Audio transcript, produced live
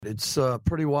It's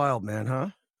pretty wild, man, huh?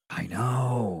 I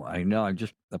know. I'm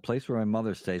just the place where my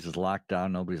mother stays is locked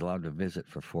down. Nobody's allowed to visit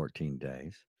for 14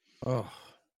 days. Oh,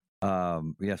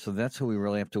 Yeah, so that's who we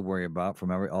really have to worry about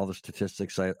from all the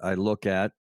statistics I look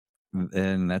at,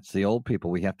 and that's the old people.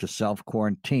 We have to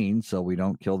self-quarantine so we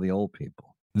don't kill the old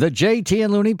people. The JT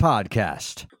and Looney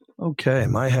Podcast, okay.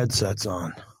 My headset's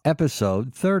on.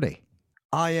 episode 30.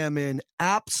 I am in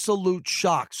absolute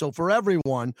shock. So for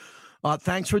everyone,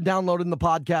 thanks for downloading the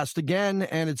podcast again,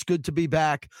 and it's good to be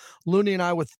back. Looney and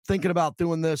I were thinking about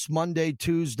doing this Monday,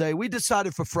 Tuesday. We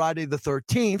decided for Friday the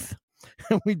 13th,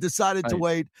 and we decided to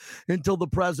wait until the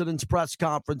president's press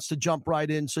conference to jump right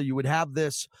in so you would have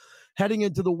this heading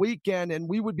into the weekend, and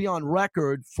we would be on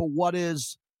record for what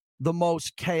is the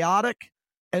most chaotic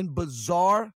and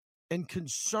bizarre and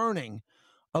concerning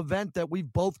event that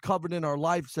we've both covered in our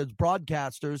lives as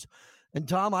broadcasters. And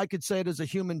Tom, I could say it as a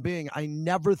human being, I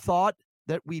never thought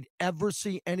that we'd ever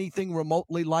see anything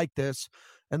remotely like this,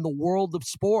 and the world of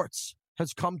sports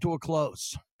has come to a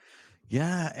close.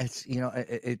 Yeah, it's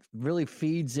it really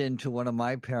feeds into one of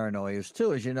my paranoias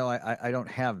too. As you know, I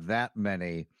don't have that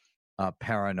many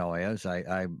paranoias.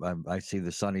 I see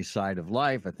the sunny side of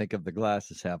life. I think of the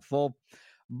glass as half full.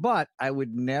 But I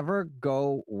would never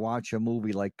go watch a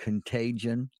movie like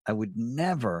Contagion. I would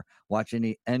never watch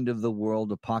any end of the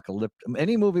world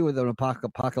any movie with an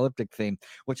apocalyptic theme,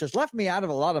 which has left me out of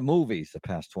a lot of movies the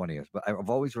past 20 years. But I've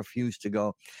always refused to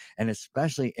go, and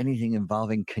especially anything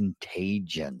involving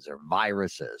contagions or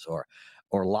viruses or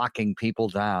locking people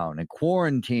down and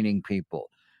quarantining people.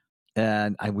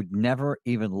 And I would never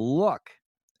even look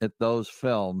at those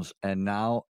films. And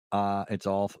now now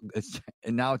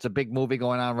it's a big movie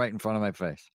going on right in front of my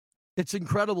face. It's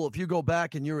incredible. If you go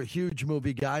back, and you're a huge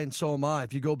movie guy, and so am I,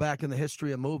 if you go back in the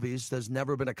history of movies, there's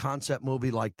never been a concept movie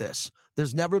like this.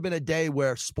 There's never been a day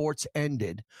where sports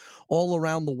ended all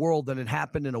around the world and it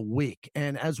happened in a week.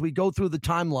 And as we go through the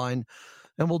timeline,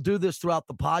 and we'll do this throughout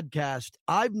the podcast,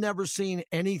 I've never seen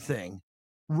anything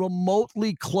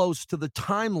remotely close to the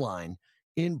timeline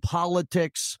in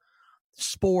politics,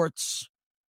 sports,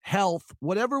 health.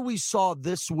 Whatever we saw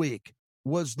this week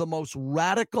was the most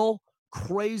radical,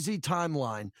 crazy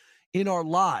timeline in our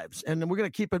lives. And we're going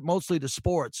to keep it mostly to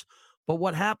sports. But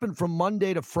what happened from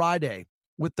Monday to Friday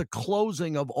with the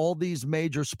closing of all these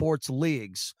major sports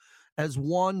leagues, as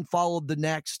one followed the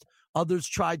next, others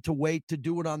tried to wait to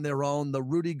do it on their own. The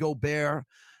Rudy Gobert,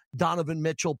 Donovan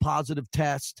Mitchell positive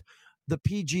test, the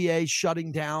PGA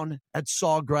shutting down at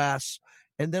Sawgrass,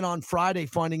 and then on Friday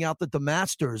finding out that the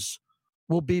Masters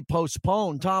will be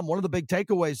postponed. Tom, one of the big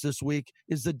takeaways this week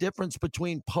is the difference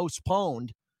between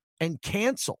postponed and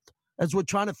canceled, as we're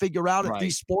trying to figure out if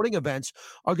these sporting events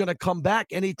are going to come back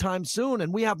anytime soon.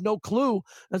 And we have no clue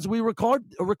as we record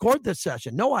this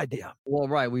session. No idea. Well,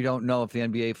 right. We don't know if the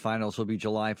NBA finals will be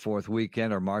July 4th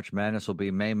weekend or March Madness will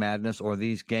be May Madness, or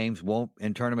these games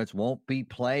tournaments won't be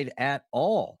played at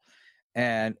all.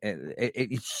 And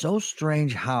it's so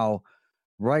strange how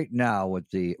right now, with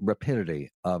the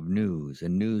rapidity of news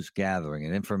and news gathering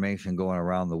and information going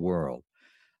around the world,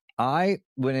 I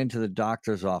went into the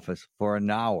doctor's office for an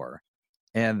hour,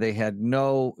 and they had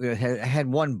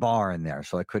one bar in there,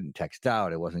 so I couldn't text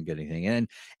out. I wasn't getting anything in.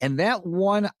 And that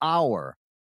 1 hour,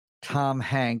 Tom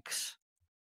Hanks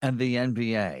and the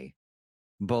NBA,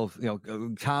 both,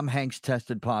 Tom Hanks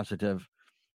tested positive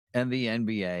and the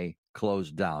NBA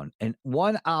closed down. And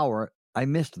 1 hour, I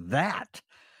missed that.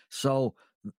 So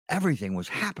everything was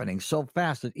happening so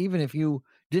fast that even if you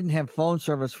didn't have phone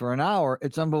service for an hour,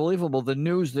 it's unbelievable the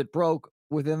news that broke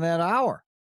within that hour.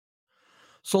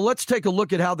 So let's take a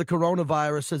look at how the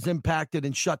coronavirus has impacted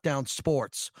and shut down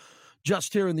sports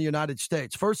just here in the United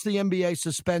States. First, the NBA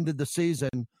suspended the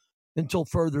season until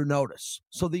further notice.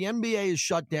 So the NBA is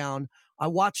shut down. I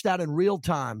watched that in real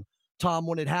time, Tom,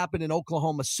 when it happened in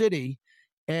Oklahoma City,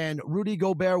 and Rudy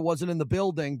Gobert wasn't in the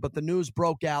building, but the news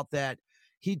broke out that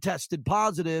he tested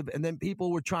positive, and then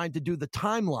people were trying to do the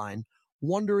timeline,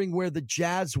 wondering where the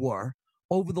Jazz were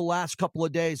over the last couple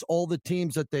of days, all the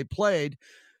teams that they played.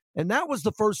 And that was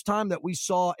the first time that we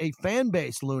saw a fan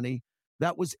base, Looney,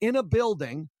 that was in a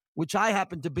building, which I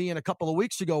happened to be in a couple of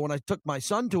weeks ago when I took my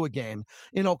son to a game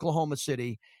in Oklahoma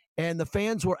City, and the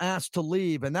fans were asked to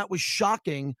leave. And that was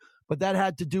shocking, but that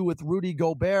had to do with Rudy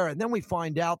Gobert. And then we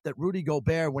find out that Rudy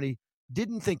Gobert, when he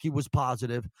didn't think he was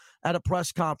positive, at a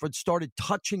press conference started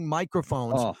touching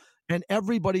microphones and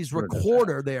everybody's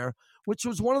recorder there, which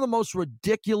was one of the most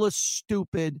ridiculous,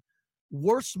 stupid,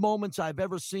 worst moments I've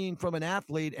ever seen from an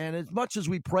athlete. And as much as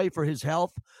we pray for his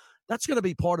health, that's going to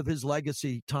be part of his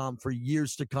legacy, Tom, for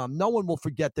years to come. No one will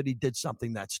forget that he did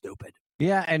something that stupid.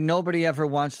 Yeah, and nobody ever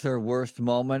wants their worst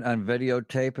moment on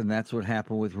videotape, and that's what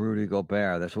happened with Rudy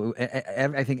Gobert. That's what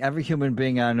I think every human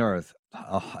being on earth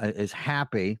is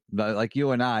happy, like you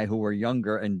and I, who were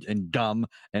younger and dumb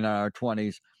in our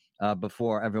 20s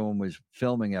before everyone was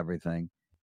filming everything.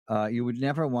 You would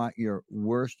never want your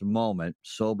worst moment,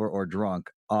 sober or drunk,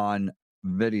 on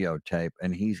videotape,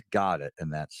 and he's got it,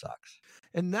 and that sucks.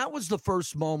 And that was the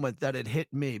first moment that it hit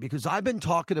me, because I've been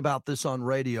talking about this on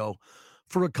radio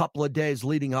for a couple of days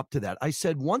leading up to that. I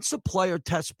said, once a player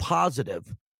tests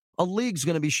positive, a league's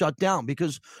going to be shut down,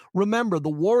 because remember, the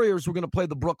Warriors were going to play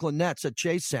the Brooklyn Nets at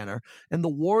Chase Center, and the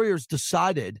Warriors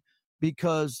decided,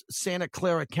 because Santa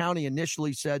Clara County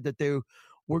initially said that they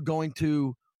were going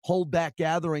to hold back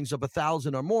gatherings of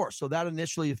 1,000 or more. So that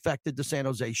initially affected the San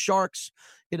Jose Sharks.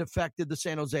 It affected the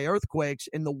San Jose Earthquakes,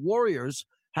 and the Warriors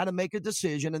had to make a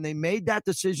decision, and they made that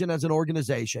decision as an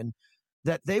organization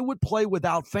that they would play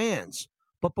without fans.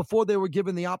 But before they were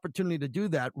given the opportunity to do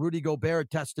that, Rudy Gobert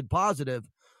tested positive,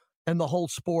 and the whole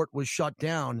sport was shut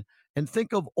down. And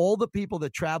think of all the people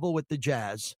that travel with the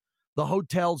Jazz, the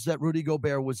hotels that Rudy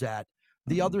Gobert was at,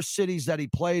 the other cities that he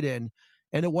played in,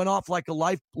 and it went off like a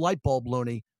light bulb,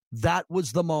 Looney. That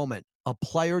was the moment. A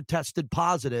player tested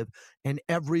positive, and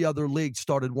every other league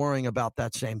started worrying about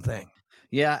that same thing.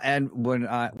 Yeah, and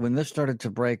when this started to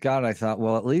break out, I thought,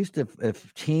 well, at least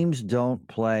if teams don't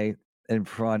play in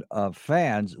front of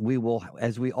fans, we will,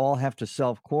 as we all have to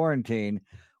self-quarantine,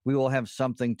 we will have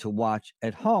something to watch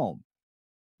at home.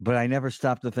 But I never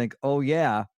stopped to think, oh,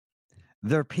 yeah,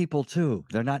 they're people too.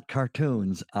 They're not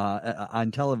cartoons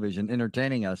on television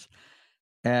entertaining us.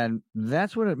 And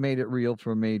that's when it made it real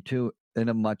for me, too, in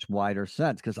a much wider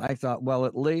sense, because I thought, well,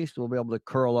 at least we'll be able to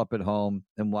curl up at home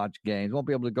and watch games. Won't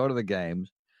be able to go to the games,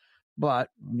 but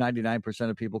 99%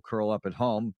 of people curl up at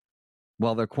home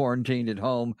while they're quarantined at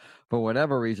home for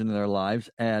whatever reason in their lives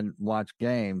and watch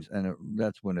games. And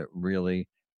that's when it really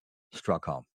struck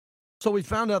home. So we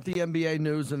found out the NBA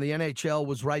news, and the NHL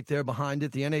was right there behind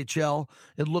it. The NHL,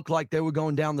 it looked like they were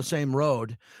going down the same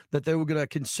road, that they were going to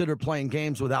consider playing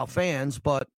games without fans,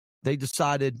 but they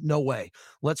decided, no way.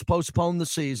 Let's postpone the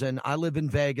season. I live in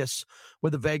Vegas,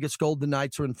 where the Vegas Golden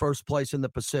Knights are in first place in the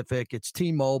Pacific. It's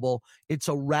T-Mobile. It's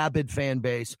a rabid fan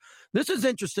base. This is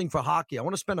interesting for hockey. I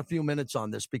want to spend a few minutes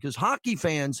on this, because hockey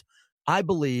fans, I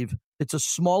believe, it's a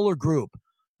smaller group,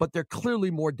 but they're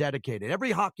clearly more dedicated. Every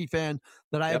hockey fan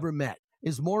that I ever met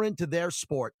is more into their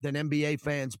sport than NBA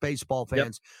fans, baseball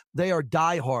fans. They are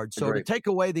diehard. So to take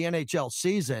away the NHL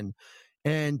season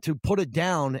and to put it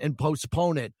down and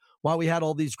postpone it while we had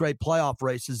all these great playoff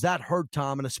races, that hurt,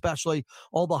 Tom, and especially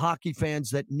all the hockey fans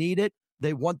that need it.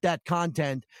 They want that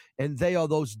content, and they are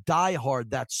those diehard,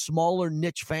 that smaller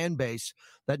niche fan base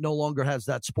that no longer has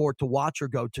that sport to watch or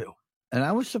go to. And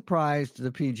I was surprised the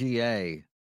PGA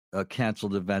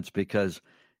canceled events, because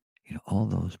all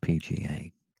those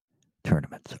PGA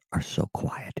tournaments are so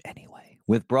quiet anyway,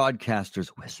 with broadcasters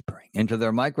whispering into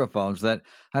their microphones, that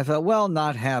I thought, well,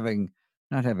 not having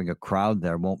a crowd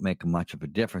there won't make much of a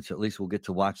difference. At least we'll get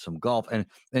to watch some golf, and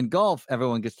in golf,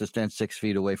 everyone gets to stand 6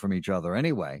 feet away from each other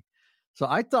anyway. So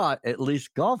I thought at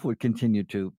least golf would continue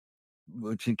to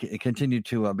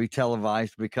be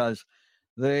televised, because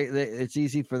it's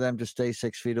easy for them to stay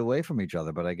 6 feet away from each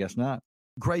other, but I guess not.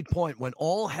 Great point. When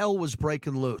all hell was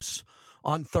breaking loose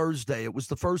on Thursday, it was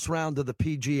the first round of the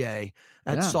PGA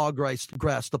at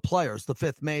Sawgrass, the Players, the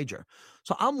fifth major.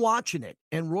 So I'm watching it,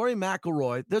 and Rory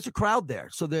McIlroy, there's a crowd there.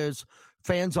 So there's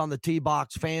fans on the tee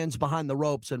box, fans behind the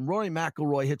ropes, and Rory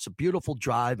McIlroy hits a beautiful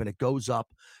drive, and it goes up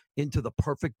into the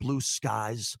perfect blue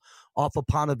skies off of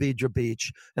Ponte Vedra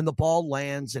Beach, and the ball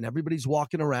lands, and everybody's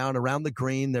walking around the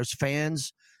green. There's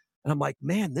fans, and I'm like,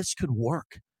 man, this could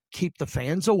work. Keep the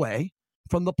fans away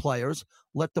from the players,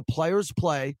 let the players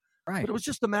play. Right. But it was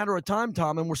just a matter of time,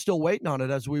 Tom, and we're still waiting on it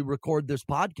as we record this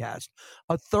podcast.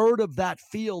 A third of that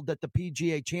field at the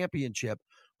PGA Championship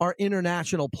are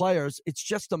international players. It's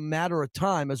just a matter of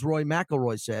time, as Rory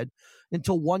McIlroy said,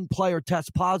 until one player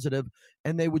tests positive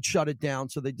and they would shut it down.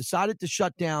 So they decided to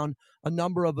shut down a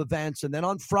number of events. And then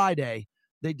on Friday,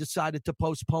 they decided to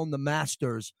postpone the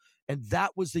Masters. And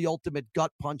that was the ultimate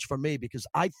gut punch for me, because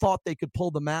I thought they could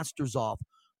pull the Masters off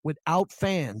without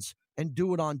fans and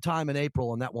do it on time in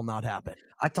April, and that will not happen.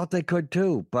 I thought they could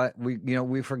too, but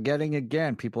we're forgetting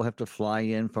again. People have to fly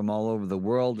in from all over the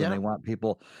world, and they want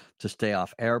people to stay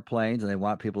off airplanes, and they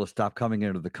want people to stop coming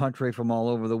into the country from all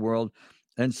over the world.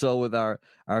 And so with our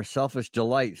selfish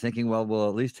delight, thinking, well, we'll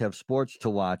at least have sports to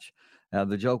watch,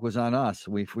 the joke was on us.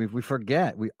 We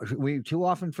forget. We too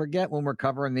often forget when we're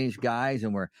covering these guys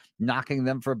and we're knocking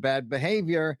them for bad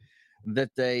behavior.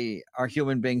 that they are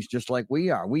human beings just like we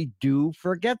are. We do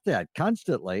forget that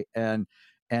constantly and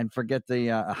forget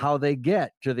the how they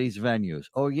get to these venues.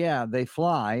 Oh yeah, they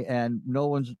fly, and no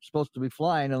one's supposed to be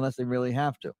flying unless they really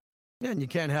have to. Yeah, and you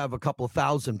can't have a couple of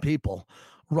thousand people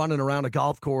running around a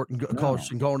golf court and No.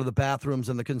 and going to the bathrooms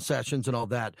and the concessions and all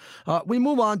that. We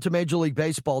move on to Major League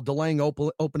Baseball, delaying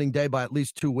opening day by at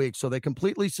least 2 weeks. So they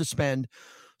completely suspend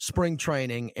spring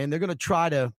training, and they're going to try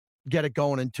to get it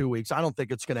going in 2 weeks. I don't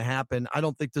think it's going to happen. I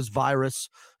don't think this virus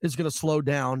is going to slow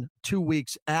down 2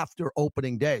 weeks after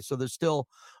opening day. So there's still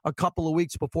a couple of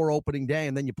weeks before opening day,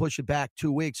 and then you push it back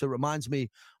 2 weeks. It reminds me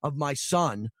of my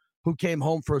son who came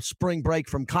home for a spring break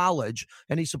from college,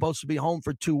 and he's supposed to be home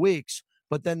for 2 weeks,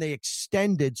 but then they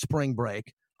extended spring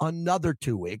break another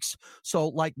 2 weeks. So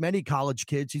like many college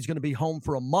kids, he's going to be home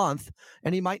for a month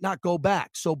and he might not go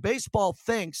back. So baseball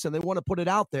thinks, and they want to put it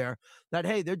out there, that,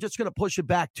 hey, they're just going to push it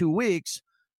back 2 weeks.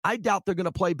 I doubt they're going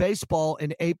to play baseball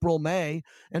in April, May,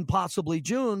 and possibly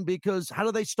June, because how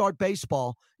do they start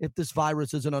baseball if this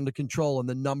virus isn't under control and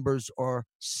the numbers are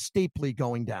steeply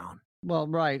going down? Well,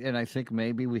 right. And I think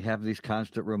maybe we have these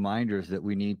constant reminders that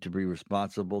we need to be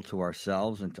responsible to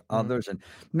ourselves and to others. And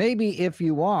maybe if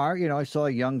you are, I saw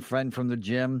a young friend from the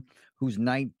gym who's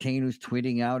 19, who's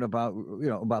tweeting out about,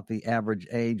 about the average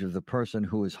age of the person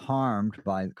who is harmed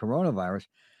by the coronavirus.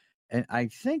 And I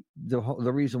think the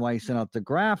reason why he sent out the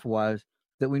graph was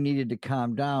that we needed to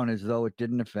calm down, as though it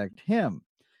didn't affect him.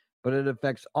 But it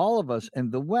affects all of us in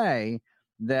the way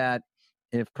that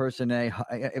if person A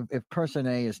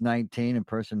is 19 and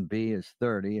person B is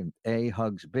 30 and A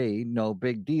hugs B, no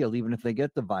big deal, even if they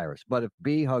get the virus. But if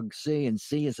B hugs C and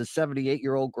C is a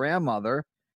 78-year-old grandmother,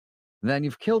 then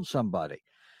you've killed somebody.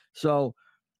 So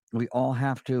we all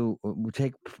have to we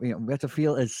have to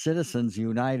feel as citizens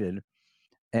united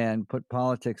and put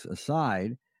politics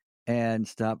aside and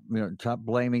stop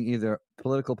blaming either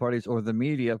political parties or the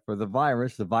media for the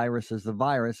virus. The virus is the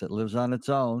virus. It lives on its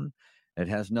own. It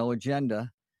has no agenda.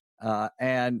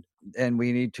 And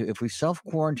we need to, if we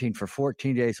self-quarantine for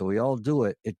 14 days, so we all do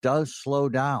it, it does slow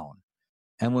down.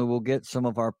 And we will get some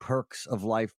of our perks of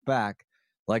life back,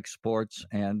 like sports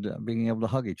and being able to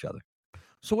hug each other.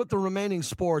 So with the remaining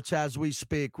sports as we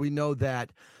speak, we know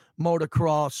that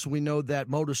motocross, we know that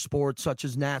motorsports such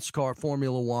as NASCAR,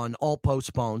 Formula One, all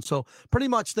postponed. So pretty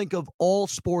much think of all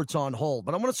sports on hold.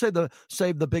 But I want to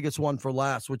save the biggest one for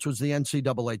last, which was the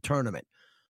NCAA tournament.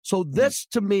 So this,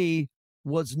 to me,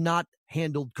 was not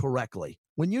handled correctly.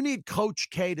 When you need Coach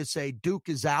K to say Duke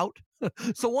is out,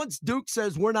 so once Duke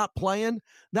says we're not playing,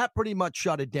 that pretty much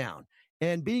shut it down.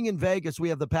 And being in Vegas, we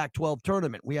have the Pac-12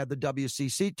 tournament. We had the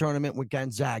WCC tournament with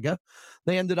Gonzaga.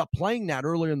 They ended up playing that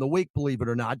earlier in the week, believe it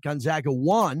or not. Gonzaga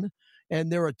won,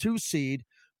 and they're a 2 seed.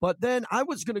 But then I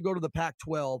was going to go to the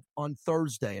Pac-12 on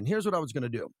Thursday, and here's what I was going to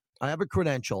do. I have a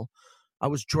credential. I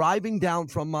was driving down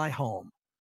from my home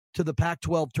to the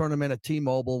Pac-12 tournament at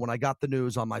T-Mobile when I got the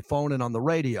news on my phone and on the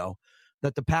radio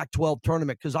that the Pac-12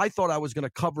 tournament, because I thought I was going to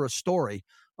cover a story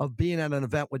of being at an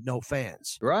event with no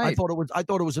fans. Right. I thought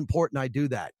it was important I do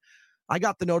that. I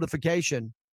got the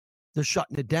notification they're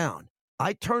shutting it down.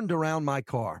 I turned around my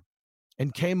car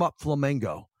and came up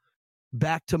Flamingo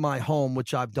back to my home,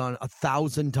 which I've done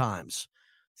 1,000 times,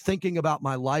 thinking about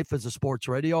my life as a sports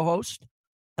radio host,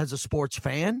 as a sports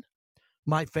fan,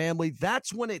 my family.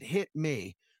 That's when it hit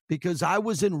me, because I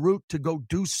was en route to go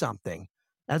do something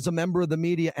as a member of the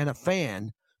media and a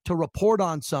fan, to report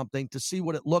on something, to see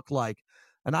what it looked like.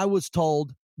 And I was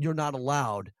told, you're not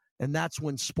allowed. And that's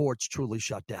when sports truly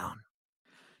shut down.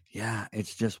 Yeah,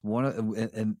 it's just one of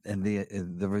and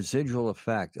the residual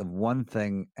effect of one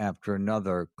thing after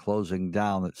another closing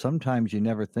down that sometimes you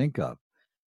never think of.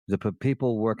 The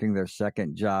people working their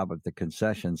second job at the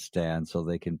concession stand so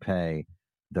they can pay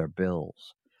their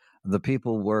bills. The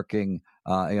people working,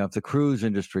 if the cruise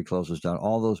industry closes down,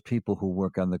 all those people who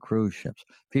work on the cruise ships,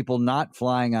 people not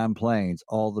flying on planes,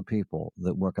 all the people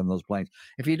that work on those planes.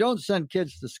 If you don't send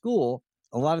kids to school,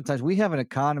 a lot of times we have an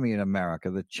economy in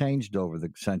America that changed over the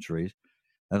centuries,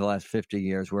 in the last 50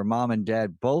 years, where mom and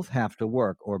dad both have to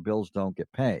work or bills don't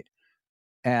get paid.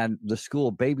 And the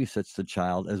school babysits the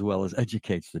child as well as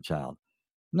educates the child.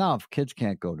 Now, if kids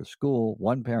can't go to school,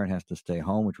 one parent has to stay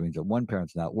home, which means that one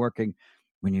parent's not working.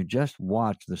 When you just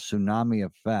watch the tsunami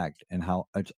effect and how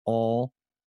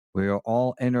we are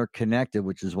all interconnected,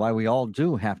 which is why we all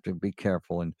do have to be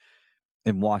careful and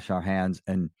wash our hands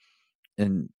and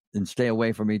stay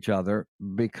away from each other,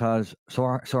 because so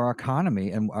our economy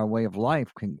and our way of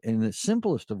life can, in the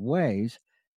simplest of ways,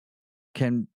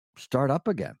 can start up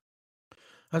again.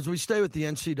 As we stay with the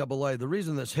NCAA, the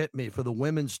reason this hit me for the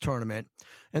women's tournament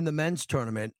and the men's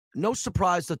tournament, no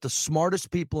surprise that the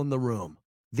smartest people in the room,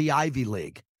 the Ivy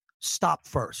League, stopped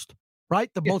first, right?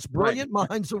 The most brilliant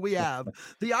minds that we have.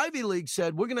 The Ivy League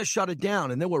said, we're going to shut it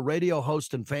down. And there were radio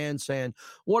hosts and fans saying,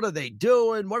 what are they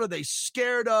doing? What are they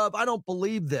scared of? I don't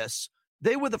believe this.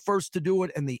 They were the first to do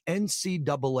it, and the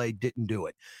NCAA didn't do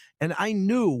it. And I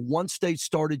knew once they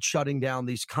started shutting down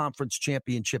these conference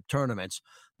championship tournaments,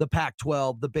 the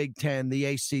Pac-12, the Big Ten, the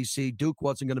ACC, Duke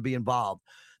wasn't going to be involved,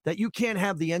 that you can't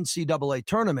have the NCAA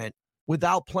tournament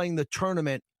without playing the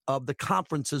tournament of the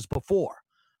conferences before.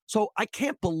 So I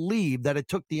can't believe that it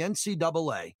took the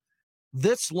NCAA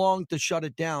this long to shut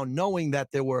it down, knowing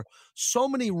that there were so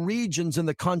many regions in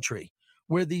the country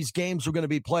where these games were going to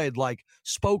be played, like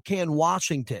Spokane,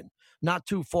 Washington, not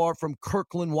too far from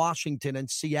Kirkland, Washington, and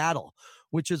Seattle,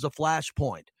 which is a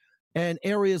flashpoint, and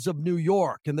areas of New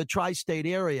York and the tri-state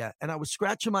area. And I was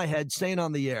scratching my head saying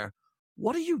on the air,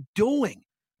 what are you doing?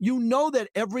 You know that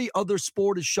every other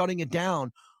sport is shutting it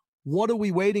down. What are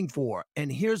we waiting for?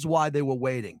 And here's why they were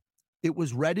waiting. It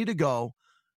was ready to go.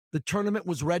 The tournament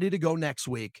was ready to go next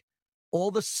week.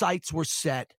 All the sites were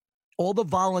set. All the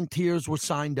volunteers were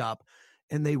signed up.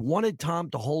 And they wanted Tom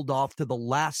to hold off to the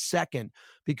last second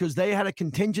because they had a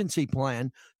contingency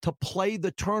plan to play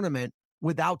the tournament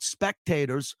without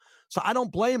spectators. So I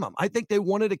don't blame them. I think they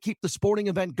wanted to keep the sporting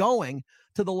event going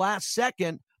to the last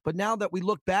second. But now that we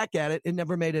look back at it, it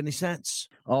never made any sense.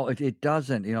 Oh, it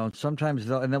doesn't. Sometimes,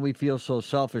 and then we feel so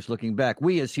selfish looking back.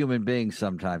 We as human beings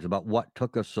sometimes about what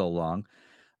took us so long.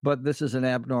 But this is an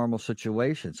abnormal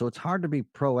situation. So it's hard to be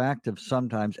proactive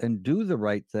sometimes and do the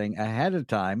right thing ahead of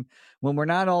time when we're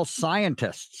not all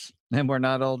scientists and we're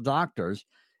not all doctors.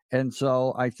 And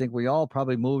so I think we all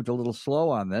probably moved a little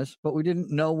slow on this, but we didn't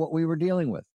know what we were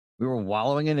dealing with. We were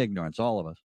wallowing in ignorance, all of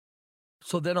us.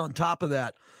 So then on top of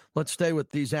that, let's stay with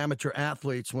these amateur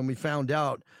athletes. When we found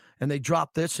out, and they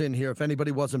dropped this in here, if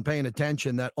anybody wasn't paying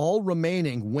attention, that all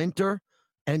remaining winter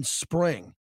and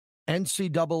spring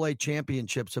NCAA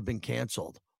championships have been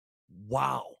canceled.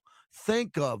 Wow.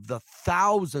 Think of the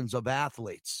thousands of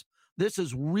athletes. This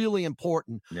is really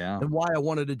important. Yeah. And why I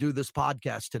wanted to do this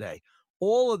podcast today.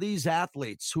 All of these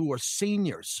athletes who are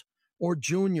seniors or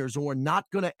juniors or are not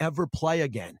going to ever play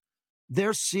again,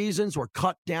 their seasons were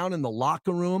cut down in the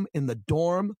locker room, in the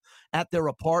dorm, at their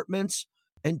apartments,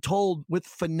 and told with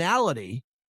finality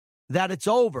that it's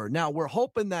over. Now, we're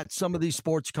hoping that some of these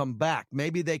sports come back.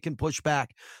 Maybe they can push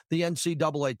back the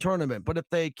NCAA tournament. But if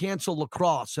they cancel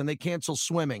lacrosse and they cancel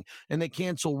swimming and they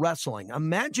cancel wrestling,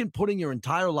 imagine putting your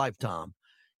entire life, Tom,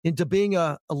 into being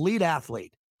an elite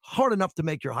athlete. Hard enough to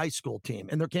make your high school team.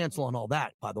 And they're canceling all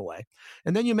that, by the way.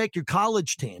 And then you make your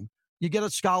college team. You get a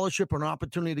scholarship or an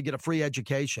opportunity to get a free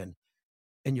education.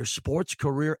 And your sports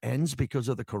career ends because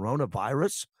of the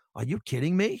coronavirus? Are you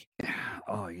kidding me?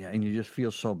 Oh, yeah. And you just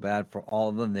feel so bad for all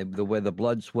of them, the way the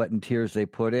blood, sweat, and tears they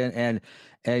put in. And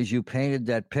as you painted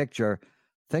that picture,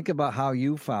 think about how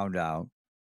you found out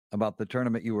about the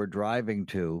tournament you were driving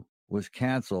to was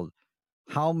canceled.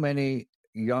 How many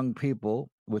young people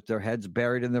with their heads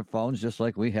buried in their phones, just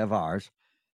like we have ours,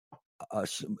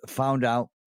 found out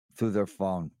through their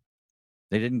phone?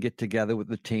 They didn't get together with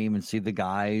the team and see the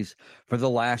guys for the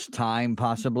last time,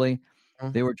 possibly.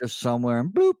 They were just somewhere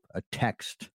and boop, a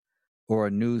text or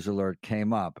a news alert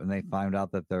came up and they found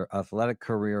out that their athletic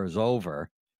career is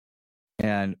over.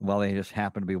 And well, they just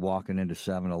happened to be walking into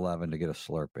 7-Eleven to get a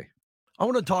Slurpee. I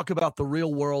want to talk about the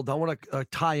real world. I want to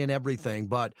tie in everything.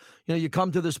 But, you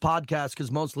come to this podcast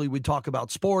because mostly we talk about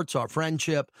sports, our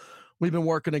friendship. We've been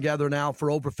working together now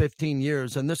for over 15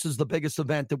 years. And this is the biggest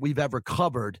event that we've ever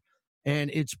covered.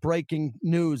 And it's breaking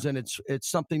news. And it's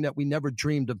something that we never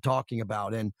dreamed of talking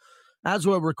about. And as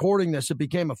we're recording this, it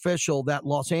became official that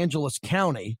Los Angeles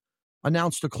County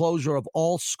announced the closure of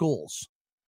all schools.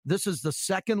 This is the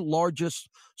second largest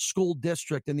school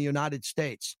district in the United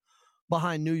States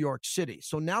behind New York City.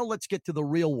 So now let's get to the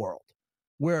real world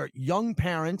where young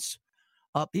parents,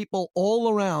 people all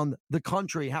around the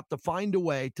country have to find a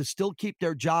way to still keep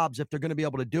their jobs if they're going to be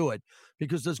able to do it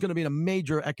because there's going to be a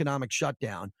major economic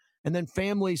shutdown. And then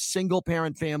families, single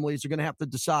parent families are going to have to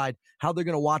decide how they're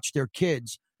going to watch their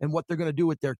kids and what they're going to do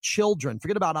with their children.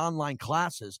 Forget about online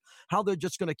classes, how they're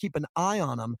just going to keep an eye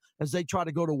on them as they try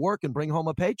to go to work and bring home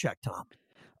a paycheck, Tom.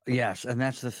 Yes, and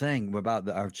that's the thing about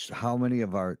how many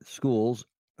of our schools,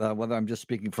 whether I'm just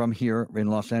speaking from here in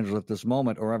Los Angeles at this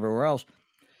moment or everywhere else,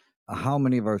 how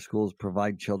many of our schools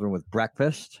provide children with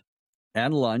breakfast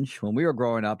and lunch. When we were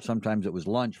growing up, sometimes it was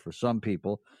lunch for some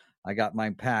people. I got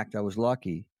mine packed. I was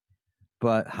lucky.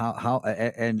 But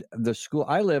and the school,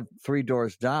 I live 3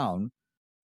 doors down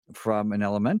from an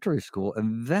elementary school,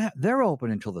 and that they're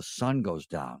open until the sun goes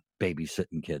down,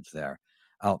 babysitting kids there.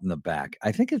 out in the back.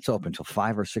 I think it's open till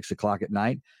 5 or 6 o'clock at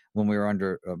night. When we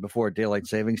were before daylight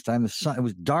savings time, it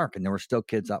was dark and there were still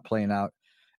kids out playing out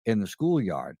in the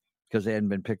schoolyard because they hadn't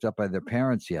been picked up by their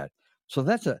parents yet. So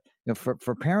that's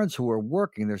for parents who are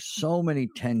working, there's so many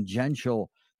tangential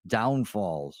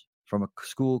downfalls from a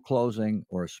school closing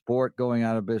or a sport going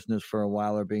out of business for a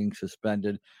while or being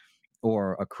suspended,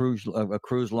 or a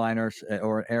cruise liner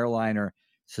or an airliner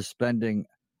suspending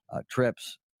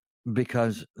trips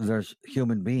because there's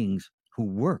human beings who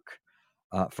work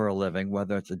for a living,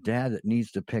 whether it's a dad that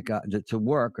needs to pick up to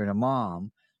work and a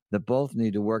mom that both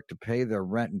need to work to pay their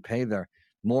rent and pay their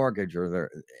mortgage, or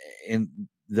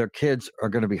their kids are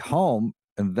going to be home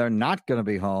and they're not going to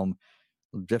be home.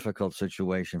 Difficult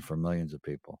situation for millions of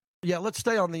people. Yeah, let's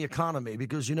stay on the economy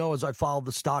because, as I followed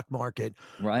the stock market,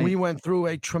 right, we went through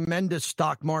a tremendous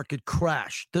stock market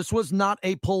crash. This was not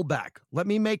a pullback. Let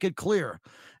me make it clear.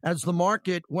 As the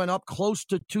market went up close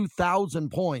to 2,000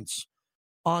 points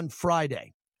on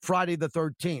Friday the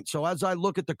 13th. So as I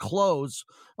look at the close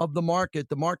of the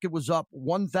market was up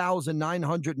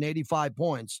 1,985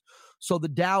 points. So the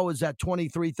Dow is at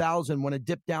 23,000 when it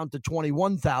dipped down to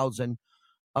 21,000.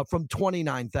 From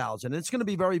 29,000. It's going to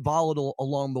be very volatile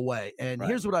along the way. And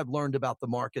Here's what I've learned about the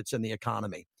markets and the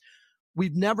economy.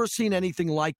 We've never seen anything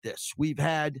like this. We've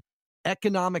had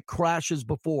economic crashes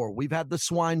before. We've had the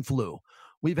swine flu.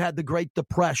 We've had the Great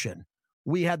Depression.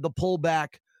 We had the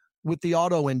pullback with the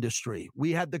auto industry.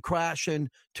 We had the crash in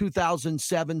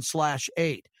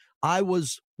 2007/8. I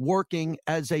was working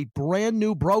as a brand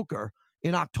new broker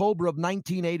in October of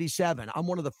 1987. I'm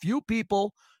one of the few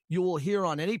people you will hear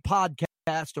on any podcast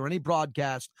or any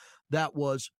broadcast that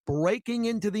was breaking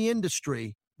into the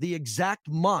industry the exact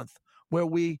month where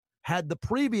we had the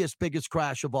previous biggest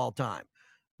crash of all time.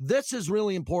 This is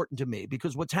really important to me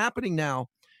because what's happening now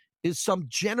is some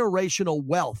generational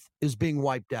wealth is being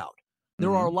wiped out.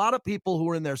 There are a lot of people who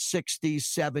are in their 60s,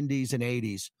 70s, and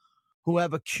 80s who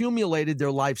have accumulated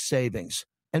their life savings,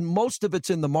 and most of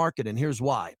it's in the market, and here's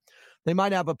why. They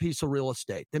might have a piece of real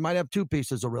estate. They might have two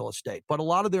pieces of real estate, but a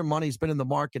lot of their money's been in the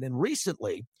market. And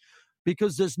recently,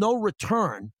 because there's no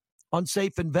return on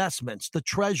safe investments, the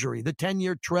Treasury, the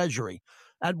 10-year Treasury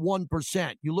at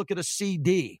 1%. You look at a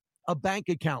CD, a bank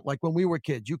account, like when we were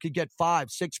kids, you could get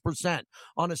 5-6%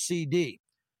 on a CD.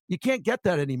 You can't get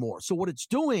that anymore. So what it's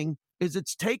doing is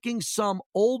it's taking some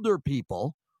older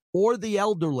people or the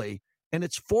elderly, and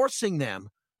it's forcing them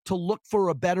to look for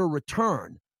a better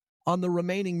return on the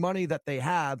remaining money that they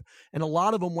have. And a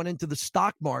lot of them went into the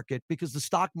stock market because the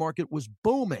stock market was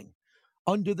booming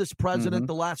under this president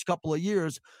the last couple of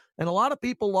years. And a lot of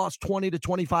people lost 20 to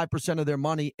 25% of their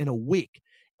money in a week.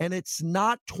 And it's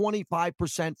not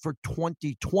 25% for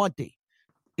 2020.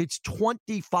 It's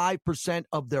 25%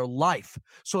 of their life.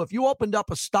 So if you opened up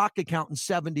a stock account in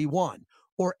 71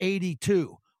 or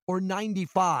 82 or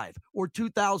 95 or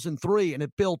 2003 and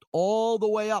it built all the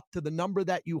way up to the number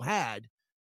that you had,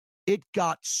 it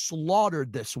got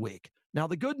slaughtered this week. Now,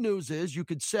 the good news is you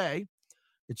could say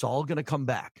it's all going to come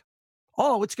back.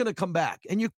 Oh, it's going to come back.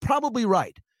 And you're probably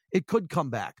right. It could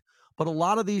come back. But a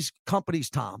lot of these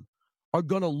companies, Tom, are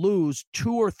going to lose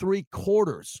 2 or 3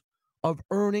 quarters of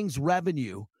earnings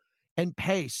revenue and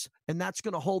pace. And that's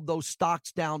going to hold those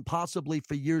stocks down possibly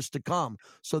for years to come.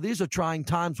 So these are trying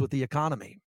times with the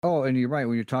economy. Oh, and you're right.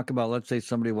 When you talk about, let's say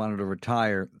somebody wanted to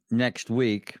retire next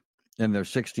week and they're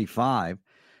 65,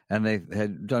 and they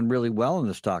had done really well in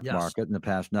the stock market in the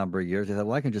past number of years. They thought,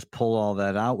 well, I can just pull all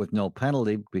that out with no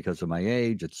penalty because of my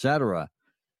age, et cetera.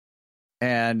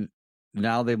 And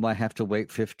now they might have to wait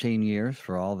 15 years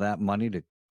for all that money to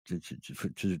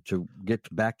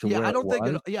get back to where I don't it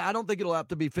was. I don't think it'll have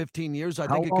to be 15 years. I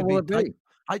How think it long could will be. it be?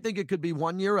 I think it could be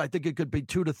 1 year. I think it could be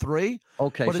 2 to 3.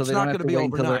 Okay, but so it's they not don't going to be wait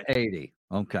until overnight. they're 80.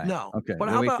 Okay. No. Okay. But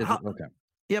how about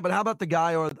but how about the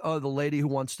guy or the lady who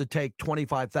wants to take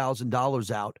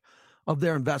 $25,000 out of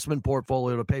their investment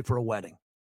portfolio to pay for a wedding,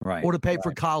 right, or to pay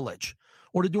for college,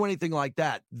 or to do anything like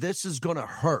that? This is going to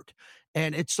hurt,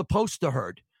 and it's supposed to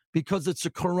hurt because it's a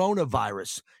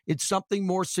coronavirus. It's something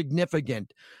more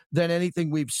significant than anything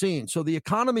we've seen. So the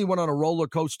economy went on a roller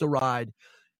coaster ride.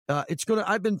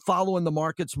 I've been following the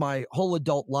markets my whole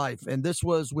adult life, and this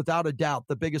was without a doubt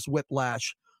the biggest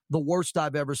whiplash, the worst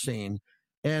I've ever seen,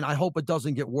 and I hope it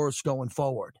doesn't get worse going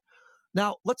forward.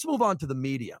 Now, let's move on to the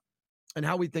media and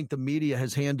how we think the media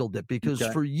has handled it, because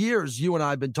for years, you and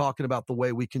I have been talking about the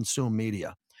way we consume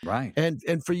media. Right.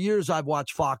 And for years, I've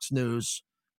watched Fox News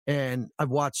and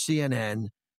I've watched CNN,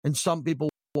 and some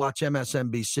people watch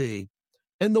MSNBC,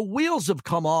 and the wheels have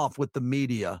come off with the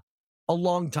media a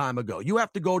long time ago. You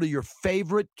have to go to your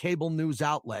favorite cable news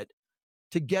outlet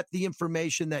to get the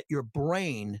information that your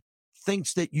brain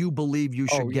thinks that you believe you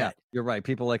should get. You're right.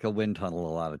 People like a wind tunnel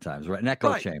a lot of times, right? An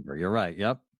echo chamber. You're right.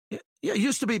 Yep. Yeah, it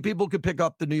used to be people could pick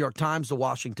up the New York Times, the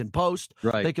Washington Post.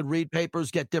 Right. They could read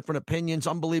papers, get different opinions,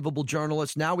 unbelievable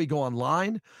journalists. Now we go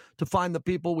online to find the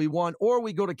people we want, or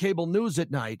we go to cable news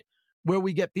at night where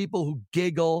we get people who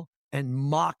giggle and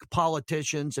mock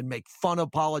politicians and make fun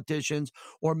of politicians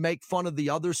or make fun of the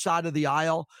other side of the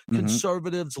aisle.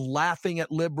 Conservatives laughing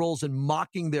at liberals and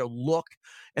mocking their look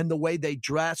and the way they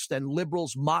dressed, and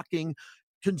liberals mocking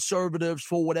conservatives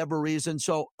for whatever reason.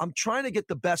 So I'm trying to get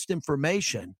the best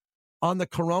information on the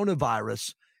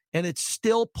coronavirus, and it's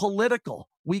still political.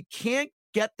 We can't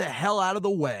get the hell out of the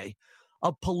way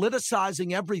of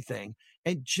politicizing everything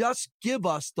and just give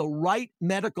us the right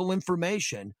medical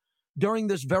information during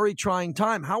this very trying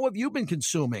time. How have you been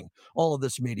consuming all of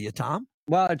this media, Tom?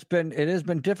 Well, it has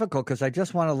been difficult because I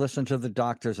just want to listen to the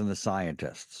doctors and the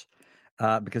scientists.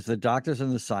 Because the doctors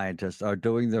and the scientists are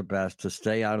doing their best to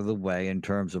stay out of the way in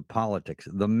terms of politics.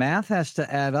 The math has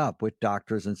to add up with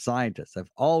doctors and scientists. I've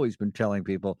always been telling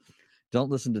people, don't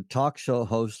listen to talk show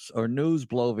hosts or news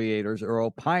bloviators or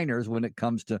opiners when it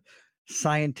comes to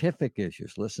scientific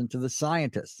issues. Listen to the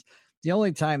scientists. The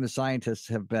only time the scientists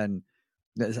have been,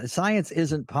 science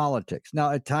isn't politics. Now,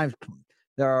 at times,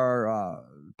 there are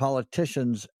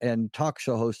politicians and talk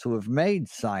show hosts who have made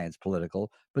science political,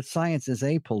 but science is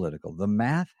apolitical. The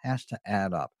math has to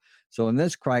add up. So in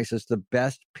this crisis, the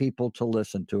best people to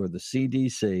listen to are the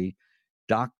CDC,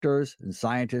 doctors and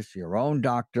scientists, your own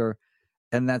doctor,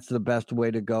 and that's the best way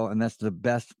to go. And that's the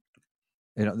best,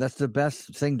 that's the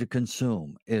best thing to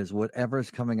consume is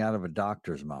whatever's coming out of a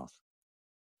doctor's mouth.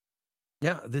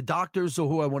 Yeah, the doctors are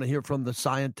who I want to hear from, the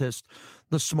scientists,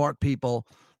 the smart people,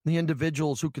 the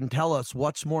individuals who can tell us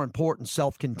what's more important,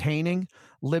 self-containing,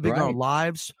 living our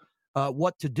lives,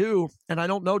 what to do. And I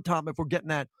don't know, Tom, if we're getting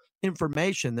that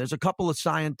information. There's a couple of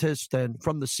scientists and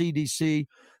from the CDC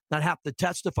that have to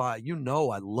testify.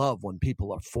 I love when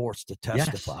people are forced to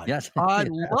testify. Yes. I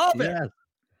love it. Yes.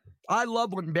 I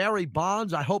love when Barry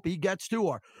Bonds, I hope he gets to,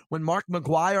 or when Mark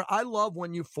McGuire. I love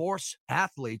when you force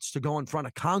athletes to go in front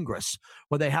of Congress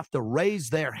where they have to raise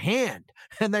their hand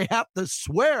and they have to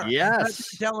swear.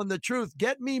 Yes. Telling the truth.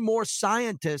 Get me more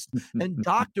scientists and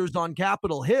doctors on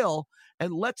Capitol Hill,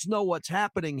 and let's know what's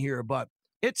happening here. But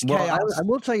it's chaos. I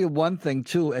will tell you one thing,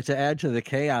 too, to add to the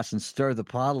chaos and stir the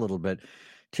pot a little bit.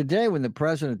 Today, when the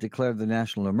president declared the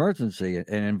national emergency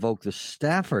and invoked the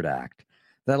Stafford Act,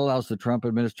 that allows the Trump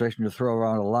administration to throw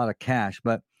around a lot of cash,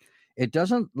 but it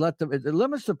doesn't let them, it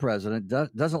limits the president,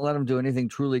 doesn't let him do anything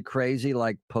truly crazy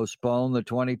like postpone the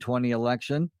 2020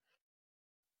 election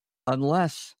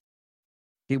unless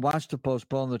he wants to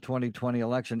postpone the 2020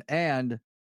 election and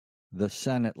the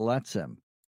Senate lets him.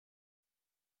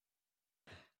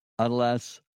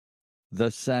 Unless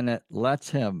the Senate lets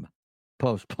him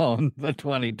postpone the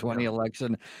 2020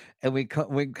 election, and we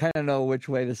kind of know which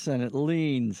way the Senate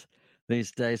leans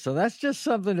these days. So that's just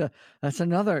that's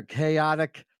another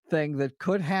chaotic thing that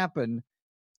could happen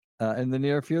in the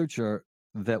near future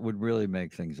that would really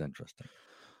make things interesting.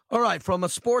 All right. From a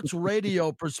sports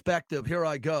radio perspective, here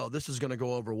I go. This is going to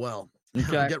go over well.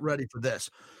 Okay. Get ready for this.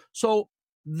 So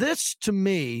this, to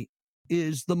me,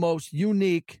 is the most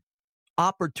unique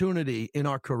opportunity in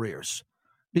our careers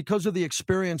because of the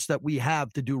experience that we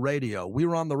have to do radio. We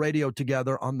were on the radio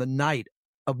together on the night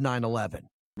of 9/11.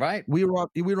 Right. We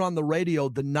were on the radio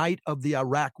the night of the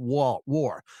Iraq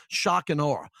war, shock and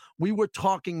awe. We were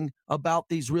talking about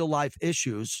these real life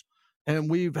issues, and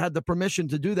we've had the permission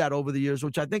to do that over the years,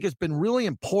 which I think has been really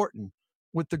important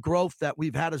with the growth that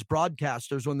we've had as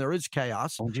broadcasters when there is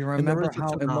chaos. Do you remember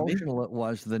how emotional it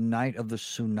was the night of the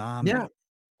tsunami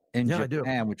in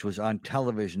Japan, which was on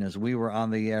television as we were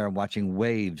on the air watching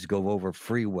waves go over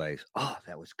freeways? Oh,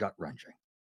 that was gut-wrenching.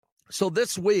 So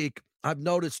this week, I've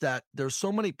noticed that there's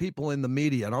so many people in the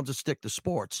media, and I'll just stick to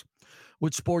sports,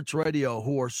 with sports radio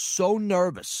who are so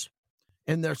nervous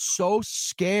and they're so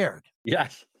scared.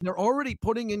 Yes. They're already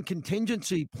putting in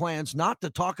contingency plans not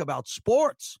to talk about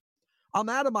sports. I'm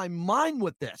out of my mind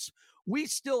with this. We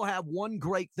still have one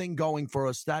great thing going for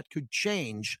us that could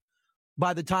change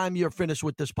by the time you're finished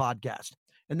with this podcast,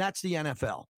 and that's the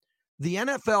NFL. The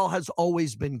NFL has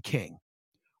always been king.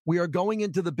 We are going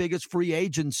into the biggest free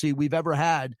agency we've ever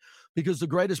had because the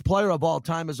greatest player of all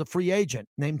time is a free agent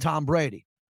named Tom Brady.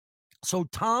 So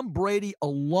Tom Brady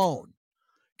alone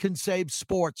can save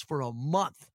sports for a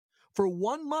month. For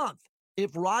 1 month,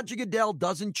 if Roger Goodell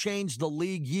doesn't change the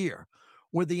league year,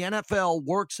 where the NFL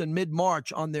works in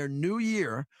mid-March on their new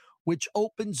year, which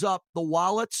opens up the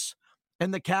wallets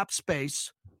and the cap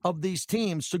space of these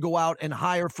teams to go out and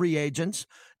hire free agents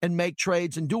and make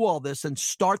trades and do all this and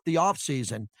start the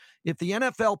offseason. If the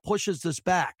NFL pushes this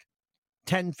back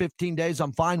 10, 15 days,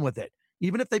 I'm fine with it.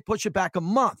 Even if they push it back a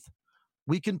month,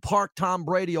 we can park Tom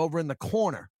Brady over in the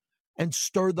corner and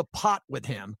stir the pot with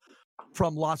him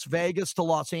from Las Vegas to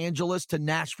Los Angeles to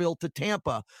Nashville to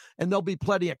Tampa, and there'll be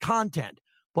plenty of content.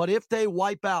 But if they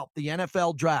wipe out the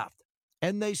NFL draft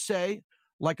and they say,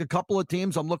 like a couple of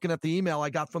teams, I'm looking at the email I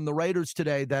got from the Raiders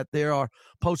today, that they are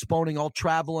postponing all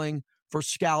traveling for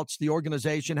scouts. The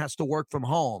organization has to work from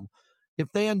home.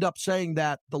 If they end up saying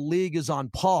that the league is on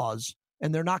pause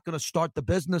and they're not going to start the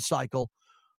business cycle,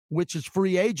 which is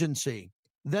free agency,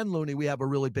 then, Looney, we have a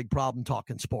really big problem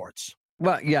talking sports.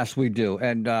 Well, yes, we do.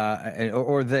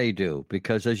 Or they do,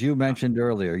 because as you mentioned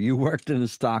earlier, you worked in the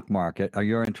stock market, or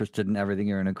you're interested in everything.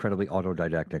 You're an incredibly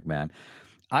autodidactic man.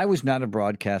 I was not a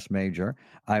broadcast major.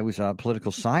 I was a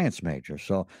political science major.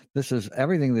 So this is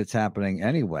everything that's happening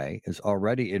anyway is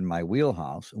already in my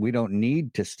wheelhouse. We don't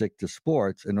need to stick to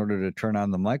sports in order to turn on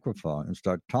the microphone and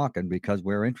start talking, because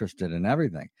we're interested in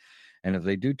everything. And if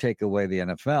they do take away the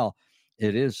NFL,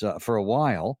 it is for a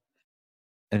while,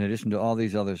 in addition to all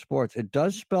these other sports, it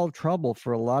does spell trouble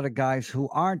for a lot of guys who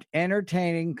aren't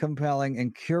entertaining, compelling,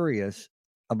 and curious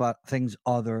about things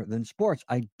other than sports.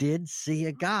 I did see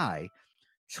a guy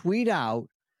tweet out,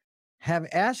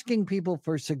 asking people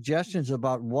for suggestions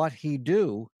about what he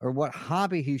do or what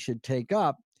hobby he should take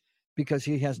up, because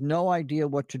he has no idea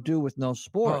what to do with no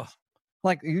sports.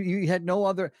 Like you had no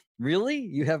other, really?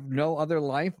 You have no other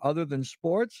life other than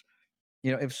sports?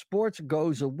 You know, if sports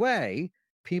goes away,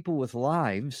 people with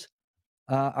lives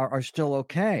are still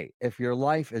okay. If your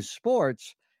life is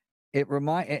sports, and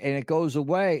it goes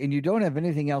away and you don't have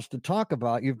anything else to talk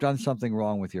about, you've done something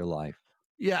wrong with your life.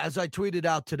 Yeah, as I tweeted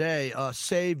out today,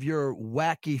 save your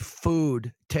wacky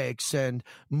food takes and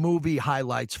movie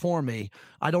highlights for me.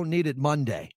 I don't need it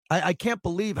Monday. I can't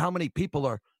believe how many people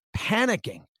are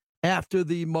panicking after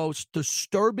the most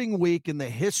disturbing week in the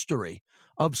history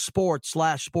of sports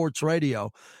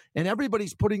radio. And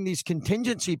everybody's putting these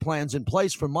contingency plans in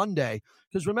place for Monday.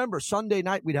 Because remember, Sunday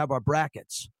night, we'd have our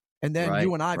brackets. And then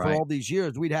you and I, for all these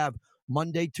years, we'd have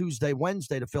Monday, Tuesday,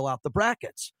 Wednesday to fill out the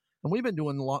brackets. And we've been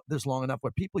doing this long enough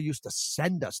where people used to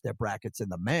send us their brackets in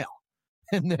the mail.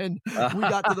 And then we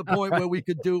got to the point where we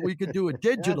could do it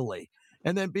digitally.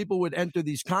 And then people would enter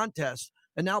these contests.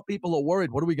 And now people are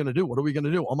worried. What are we going to do? What are we going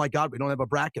to do? Oh, my God, we don't have a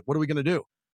bracket. What are we going to do?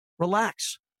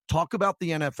 Relax. Talk about the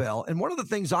NFL. And one of the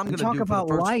things I'm going to do talk about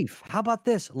life. How about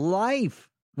this? Life.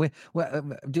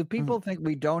 Do people think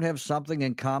we don't have something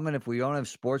in common if we don't have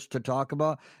sports to talk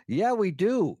about? Yeah, we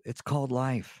do. It's called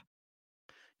life.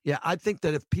 Yeah, I think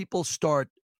that if people start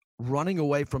running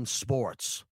away from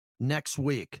sports next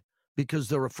week because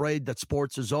they're afraid that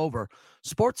sports is over,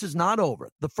 sports is not over.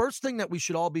 The first thing that we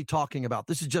should all be talking about,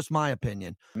 this is just my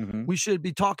opinion, we should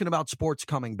be talking about sports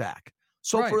coming back.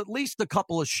 So for at least a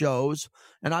couple of shows,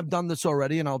 and I've done this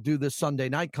already, and I'll do this Sunday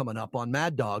night coming up on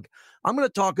Mad Dog, I'm going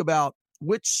to talk about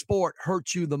which sport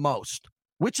hurts you the most.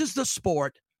 Which is the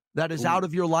sport that is out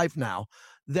of your life now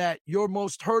that you're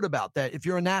most hurt about? That if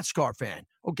you're a NASCAR fan,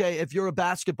 okay, if you're a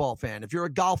basketball fan, if you're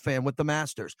a golf fan with the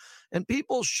Masters. And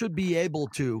people should be able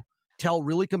to tell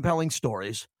really compelling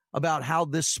stories about how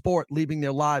this sport leaving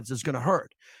their lives is going to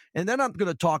hurt. And then I'm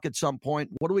going to talk at some point,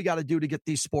 what do we got to do to get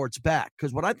these sports back?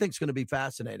 Because what I think is going to be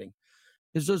fascinating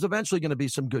is there's eventually going to be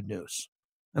some good news.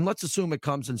 And let's assume it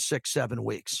comes in 6-7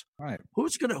 weeks. All right.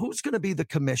 Who's going to be the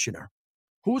commissioner?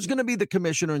 Who's going to be the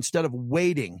commissioner instead of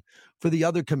waiting for the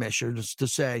other commissioners to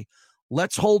say,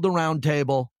 let's hold a round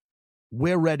table.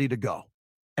 We're ready to go.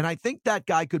 And I think that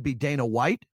guy could be Dana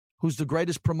White, who's the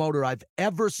greatest promoter I've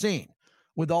ever seen,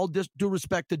 with all due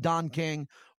respect to Don King,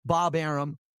 Bob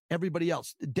Arum, everybody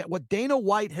else. What Dana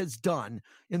White has done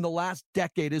in the last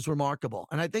decade is remarkable.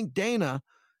 And I think Dana,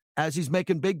 as he's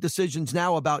making big decisions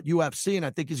now about UFC, and I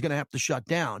think he's going to have to shut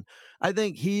down, I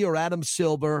think he or Adam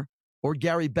Silver or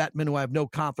Gary Bettman, who I have no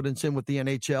confidence in with the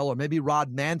NHL, or maybe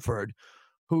Rod Manfred,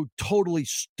 who totally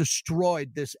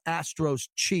destroyed this Astros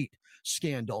cheat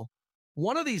scandal.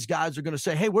 One of these guys are going to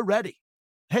say, hey, we're ready.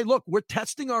 Hey, look, we're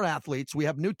testing our athletes. We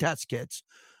have new test kits.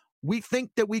 We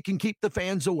think that we can keep the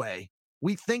fans away.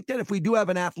 We think that if we do have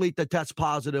an athlete that tests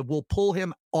positive, we'll pull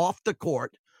him off the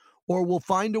court or we'll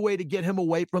find a way to get him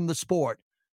away from the sport.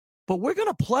 But we're going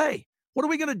to play. What are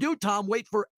we going to do, Tom? Wait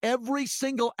for every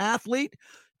single athlete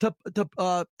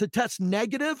to test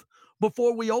negative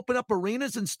before we open up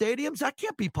arenas and stadiums? That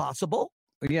can't be possible.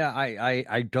 Yeah,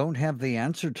 I don't have the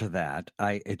answer to that.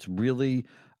 It's really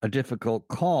a difficult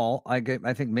call. I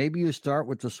think maybe you start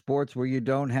with the sports where you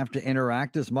don't have to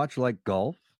interact as much, like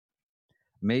golf.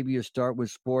 Maybe you start with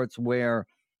sports where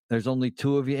there's only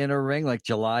two of you in a ring, like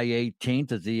July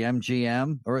 18th at the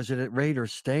MGM, or is it at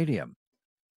Raiders Stadium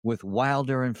with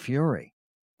Wilder and Fury?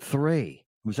 3.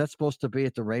 Was that supposed to be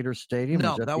at the Raiders Stadium?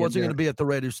 No, that wasn't going to be at the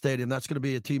Raiders Stadium. That's going to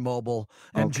be at T-Mobile,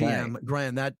 MGM, Okay.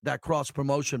 Grand, that cross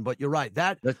promotion. But you're right.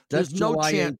 That's there's no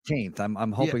July chance. 18th.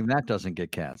 I'm hoping that doesn't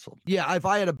get canceled. Yeah, if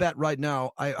I had a bet right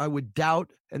now, I would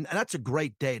doubt, and that's a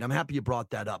great date. I'm happy you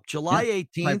brought that up. July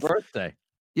 18th. My birthday.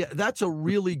 Yeah, that's a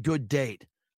really good date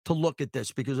to look at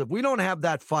this, because if we don't have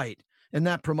that fight and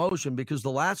that promotion, because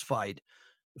the last fight,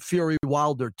 Fury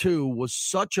Wilder 2, was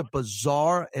such a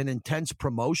bizarre and intense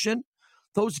promotion.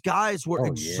 Those guys were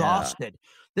exhausted. Yeah.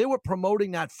 They were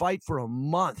promoting that fight for a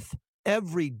month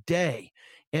every day.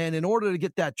 And in order to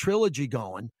get that trilogy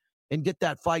going and get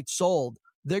that fight sold,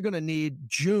 they're going to need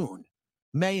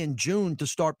May and June to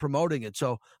start promoting it.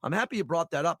 So I'm happy you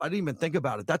brought that up. I didn't even think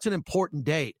about it. That's an important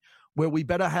date where we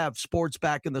better have sports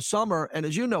back in the summer. And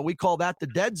as you know, we call that the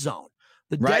dead zone.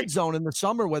 The dead zone in the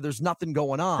summer where there's nothing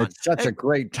going on. It's such a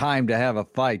great time to have a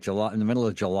fight in the middle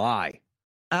of July.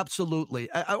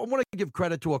 Absolutely. I want to give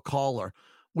credit to a caller.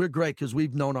 We're great because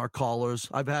we've known our callers.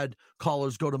 I've had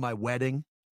callers go to my wedding,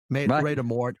 Ray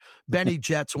DeMort. Benny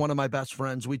Jet's one of my best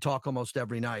friends. We talk almost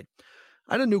every night.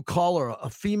 I had a new caller, a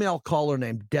female caller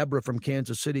named Deborah from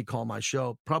Kansas City, call my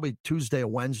show, probably Tuesday or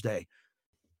Wednesday.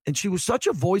 And she was such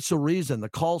a voice of reason. The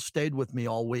call stayed with me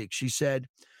all week. She said,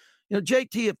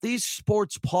 JT, if these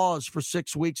sports pause for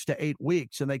 6 weeks to 8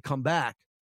 weeks and they come back,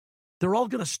 they're all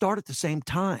going to start at the same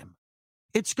time.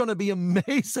 It's going to be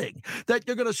amazing that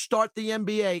you're going to start the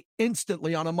NBA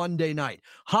instantly on a Monday night,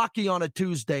 hockey on a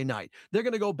Tuesday night. They're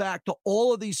going to go back to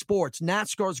all of these sports.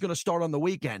 NASCAR is going to start on the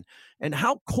weekend. And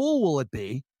how cool will it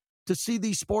be to see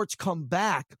these sports come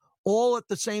back all at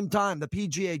the same time, the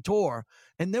PGA Tour,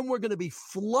 and then we're going to be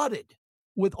flooded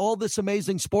with all this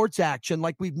amazing sports action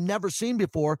like we've never seen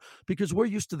before, because we're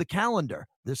used to the calendar.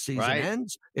 This season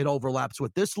ends, it overlaps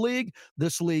with this league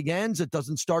ends, it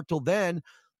doesn't start till then.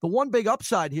 The one big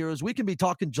upside here is we can be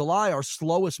talking July, our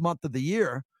slowest month of the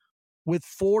year, with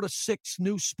 4 to 6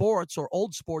 new sports or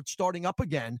old sports starting up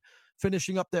again,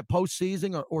 finishing up their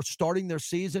postseason or starting their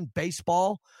season,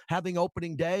 baseball having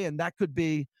opening day, and that could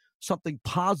be something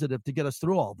positive to get us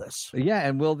through all this. Yeah,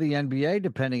 and will the NBA,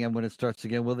 depending on when it starts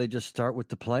again, will they just start with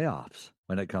the playoffs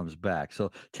when it comes back?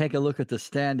 So take a look at the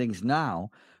standings now,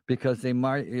 because they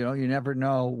might, you never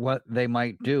know what they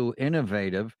might do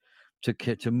innovative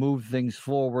to move things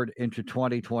forward into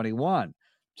 2021.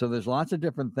 So there's lots of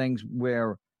different things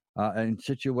where in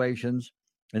situations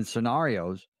and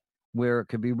scenarios where it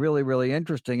could be really, really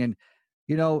interesting. And,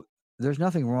 there's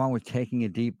nothing wrong with taking a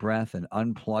deep breath and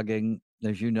unplugging.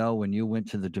 As you know, when you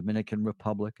went to the Dominican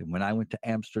Republic and when I went to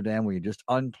Amsterdam, where you just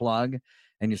unplug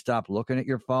and you stop looking at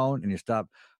your phone and you stop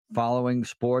following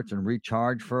sports and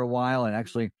recharge for a while and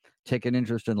actually take an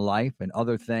interest in life and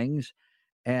other things.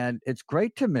 And it's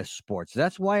great to miss sports.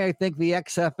 That's why I think the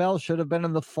XFL should have been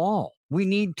in the fall. We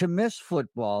need to miss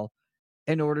football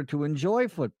in order to enjoy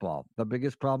football. The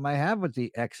biggest problem I have with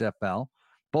the XFL,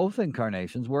 both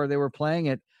incarnations, where they were playing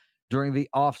it during the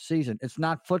off season. It's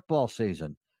not football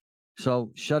season.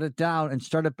 So shut it down and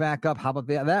start it back up. How about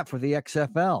that for the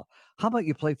XFL? How about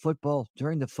you play football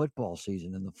during the football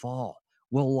season in the fall?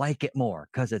 We'll like it more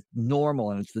because it's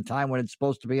normal and it's the time when it's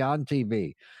supposed to be on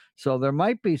TV. So there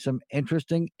might be some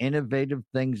interesting, innovative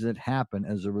things that happen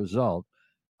as a result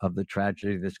of the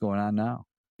tragedy that's going on now.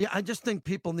 Yeah, I just think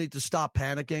people need to stop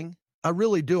panicking. I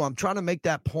really do. I'm trying to make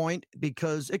that point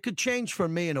because it could change for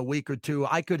me in a week or two.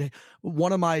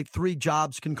 One of my 3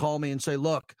 jobs can call me and say,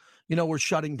 look, we're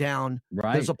shutting down.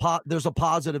 Right. There's a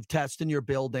positive test in your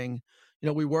building.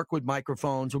 We work with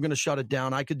microphones. We're going to shut it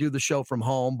down. I could do the show from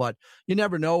home, but you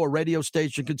never know. A radio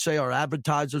station could say our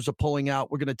advertisers are pulling out.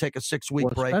 We're going to take a 6-week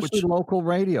break. Especially local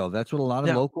radio. That's what a lot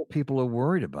of local people are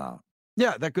worried about.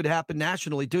 Yeah, that could happen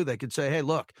nationally too. They could say, hey,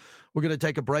 look, we're going to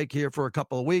take a break here for a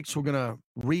couple of weeks. We're going to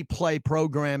replay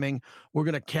programming. We're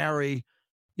going to carry,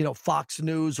 Fox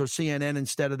News or CNN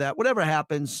instead of that. Whatever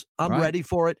happens, I'm ready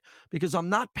for it because I'm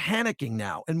not panicking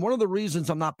now. And one of the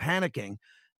reasons I'm not panicking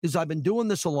is I've been doing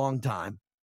this a long time.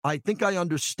 I think I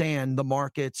understand the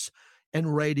markets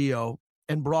and radio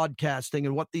and broadcasting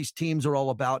and what these teams are all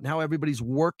about and how everybody's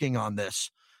working on this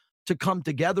to come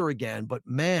together again. But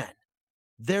man,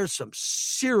 there's some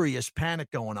serious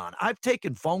panic going on. I've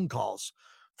taken phone calls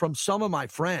from some of my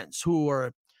friends who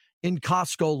are in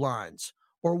Costco lines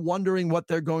or wondering what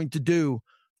they're going to do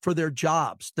for their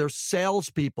jobs. They're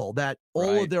salespeople that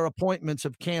all of their appointments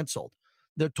have canceled.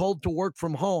 They're told to work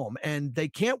from home, and they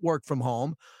can't work from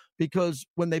home because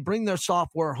when they bring their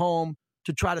software home,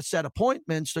 to try to set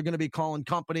appointments. They're going to be calling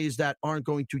companies that aren't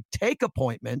going to take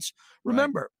appointments.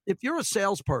 Remember, if you're a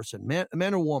salesperson,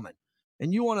 man or woman,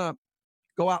 and you want to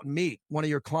go out and meet one of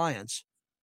your clients,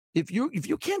 if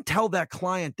you can't tell that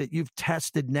client that you've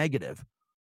tested negative,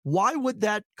 why would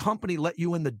that company let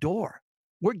you in the door?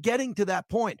 We're getting to that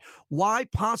point. Why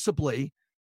possibly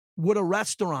would a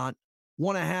restaurant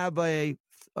want to have a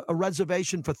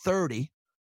reservation for 30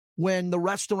 when the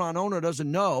restaurant owner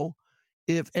doesn't know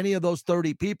if any of those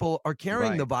 30 people are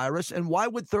carrying the virus? And why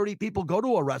would 30 people go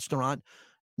to a restaurant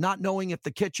not knowing if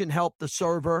the kitchen help, the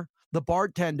server, the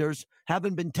bartenders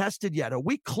haven't been tested yet? Are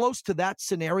we close to that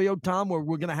scenario, Tom, where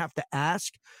we're going to have to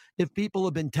ask if people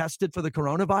have been tested for the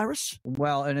coronavirus?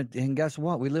 Well, and guess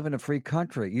what? We live in a free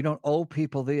country. You don't owe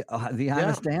people the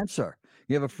honest answer.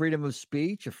 You have a freedom of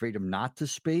speech, a freedom not to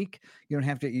speak. You don't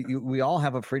have to. We all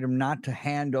have a freedom not to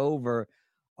hand over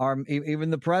even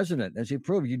the president, as he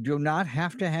proved. You do not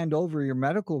have to hand over your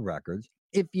medical records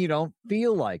if you don't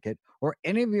feel like it, or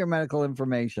any of your medical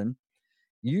information.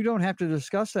 You don't have to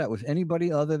discuss that with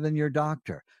anybody other than your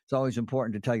doctor. It's always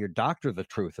important to tell your doctor the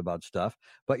truth about stuff,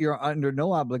 but you're under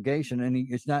no obligation, and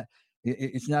you're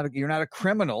not a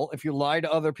criminal if you lie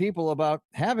to other people about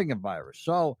having a virus.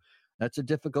 So that's a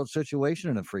difficult situation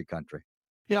in a free country.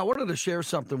 Yeah, I wanted to share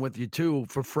something with you too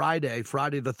for Friday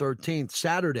the 13th,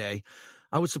 Saturday.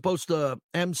 I was supposed to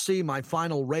MC my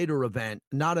final Raider event,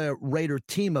 not a Raider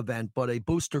team event, but a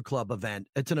Booster Club event.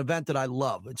 It's an event that I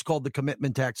love. It's called the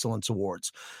Commitment to Excellence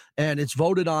Awards, and it's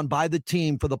voted on by the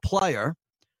team for the player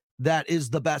that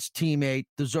is the best teammate,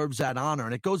 deserves that honor.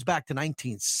 And it goes back to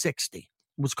 1960. It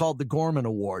was called the Gorman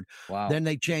Award. Wow. Then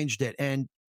they changed it, and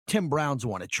Tim Brown's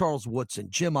won it, Charles Woodson,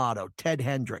 Jim Otto, Ted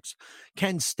Hendricks,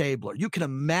 Ken Stabler. You can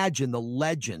imagine the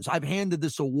legends. I've handed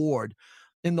this award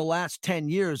in the last 10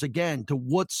 years, again, to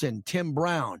Woodson, Tim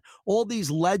Brown, all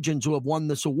these legends who have won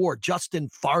this award. Justin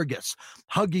Fargas,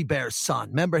 Huggy Bear's son.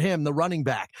 Remember him, the running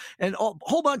back. And a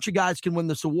whole bunch of guys can win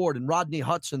this award. And Rodney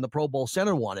Hudson, the Pro Bowl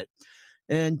center, won it.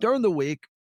 And during the week,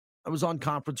 I was on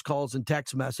conference calls and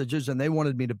text messages, and they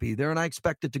wanted me to be there, and I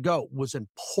expected to go. It was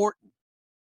important.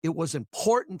 It was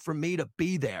important for me to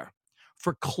be there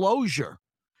for closure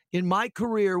in my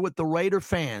career with the Raider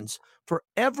fans for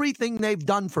everything they've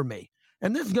done for me.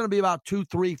 And this is going to be about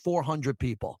 200, 300, 400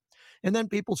 people. And then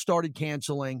people started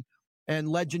canceling, and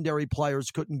legendary players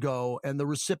couldn't go. And the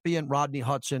recipient, Rodney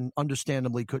Hudson,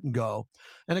 understandably couldn't go.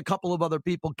 And a couple of other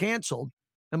people canceled.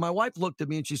 And my wife looked at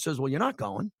me and she says, "Well, you're not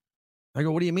going." I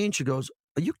go, "What do you mean?" She goes,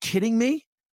 "Are you kidding me?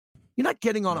 You're not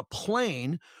getting on a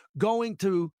plane going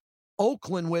to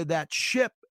Oakland with that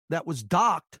ship that was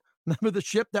docked." Remember the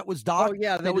ship that was docked? Oh,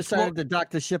 yeah. They decided to dock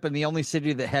the ship in the only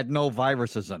city that had no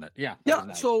viruses in it. Yeah. Yeah.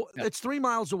 Nice. So it's 3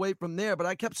 miles away from there. But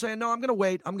I kept saying, no, I'm going to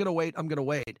wait. I'm going to wait. I'm going to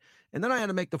wait. And then I had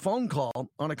to make the phone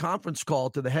call on a conference call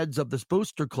to the heads of this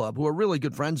Booster Club, who are really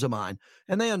good friends of mine.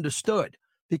 And they understood,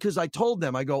 because I told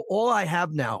them, I go, all I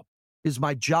have now is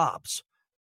my jobs.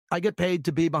 I get paid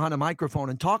to be behind a microphone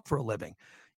and talk for a living.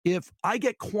 If I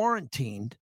get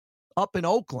quarantined up in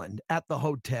Oakland at the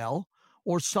hotel,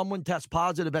 or someone tests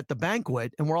positive at the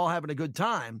banquet and we're all having a good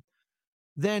time,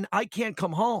 then I can't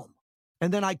come home,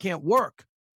 and then I can't work,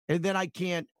 and then I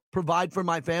can't provide for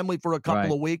my family for a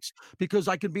couple of weeks because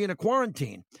I could be in a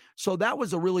quarantine. So that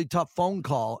was a really tough phone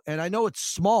call. And I know it's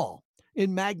small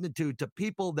in magnitude to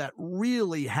people that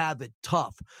really have it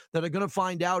tough, that are going to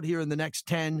find out here in the next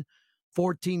 10,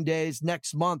 14 days,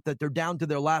 next month, that they're down to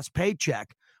their last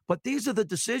paycheck. But these are the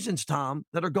decisions, Tom,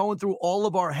 that are going through all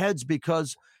of our heads,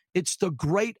 because it's the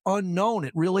great unknown.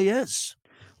 It really is.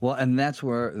 Well, and that's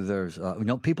where there's,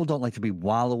 people don't like to be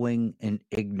wallowing in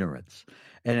ignorance.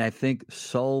 And I think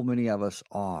so many of us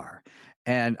are.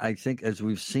 And I think, as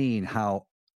we've seen how,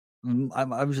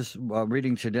 I was just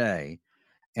reading today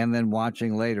and then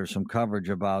watching later some coverage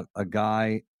about a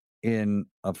guy in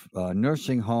a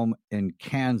nursing home in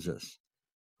Kansas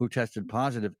who tested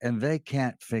positive, and they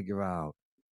can't figure out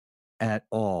at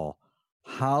all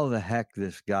how the heck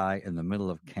this guy in the middle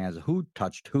of Kansas, who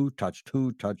touched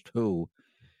who,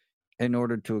 in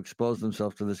order to expose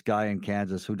themselves to this guy in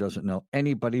Kansas who doesn't know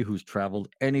anybody, who's traveled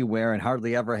anywhere and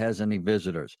hardly ever has any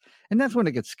visitors. And that's when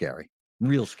it gets scary,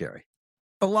 real scary.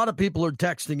 A lot of people are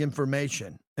texting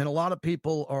information, and a lot of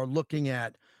people are looking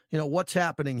at, what's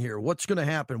happening here, what's going to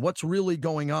happen, what's really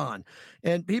going on.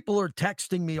 And people are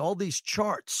texting me all these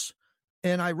charts.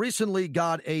 And I recently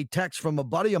got a text from a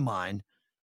buddy of mine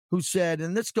who said,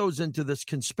 and this goes into this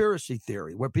conspiracy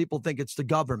theory where people think it's the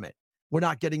government. We're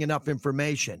not getting enough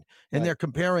information, and they're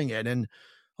comparing it. And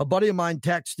a buddy of mine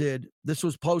texted, this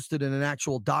was posted in an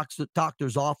actual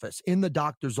doctor's office, in the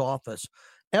doctor's office.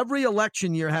 Every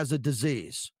election year has a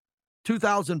disease.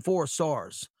 2004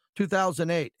 SARS,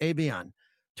 2008 avian,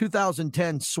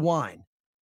 2010 swine,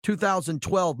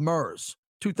 2012 MERS,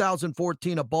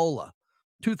 2014 Ebola,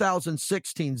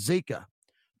 2016 Zika,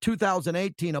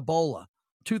 2018 Ebola,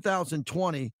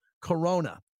 2020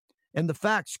 Corona. And the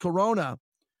facts, Corona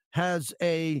has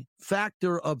a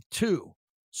factor of 2.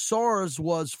 SARS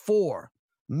was 4.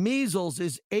 Measles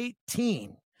is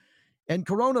 18. And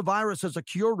coronavirus has a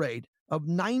cure rate of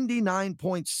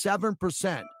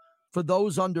 99.7% for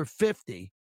those under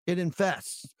 50. It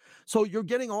infests. So you're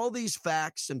getting all these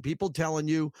facts and people telling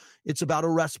you it's about a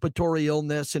respiratory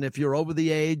illness. And if you're over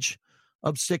the age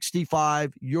of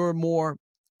 65, you're more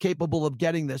capable of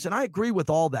getting this. And I agree with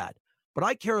all that. But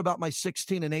I care about my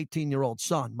 16 and 18-year-old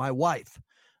son, my wife,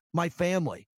 my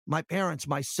family, my parents,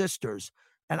 my sisters.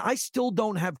 And I still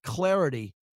don't have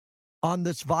clarity on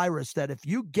this virus that if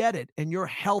you get it and you're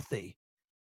healthy,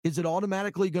 is it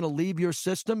automatically going to leave your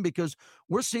system? Because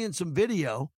we're seeing some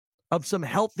video of some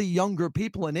healthy younger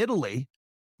people in Italy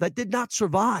that did not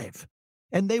survive.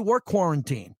 And they were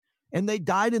quarantined. And they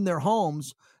died in their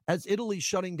homes as Italy's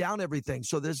shutting down everything.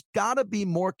 So there's got to be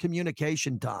more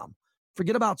communication, Tom.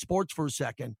 Forget about sports for a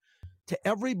second. To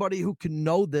everybody who can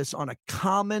know this on a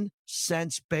common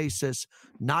sense basis,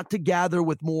 not to gather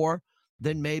with more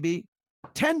than maybe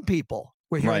 10 people.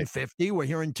 We're hearing 50, we're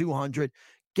hearing 200.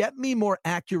 Get me more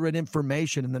accurate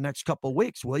information in the next couple of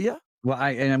weeks, will you? Well,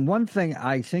 and one thing,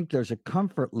 I think there's a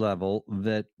comfort level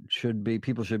that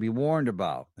people should be warned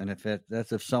about. And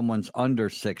that's if someone's under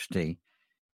 60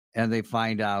 and they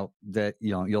find out that,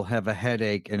 you'll have a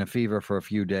headache and a fever for a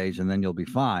few days and then you'll be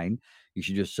fine. You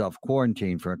should just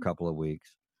self-quarantine for a couple of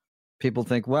weeks. People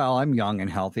think, well, I'm young and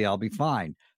healthy, I'll be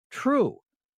fine. True.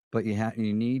 But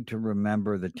you need to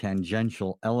remember the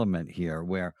tangential element here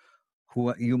where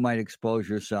you might expose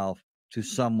yourself to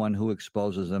someone who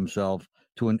exposes themselves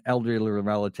to an elderly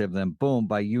relative, then boom,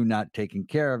 by you not taking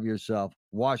care of yourself,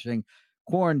 washing,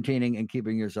 quarantining, and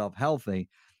keeping yourself healthy,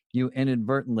 you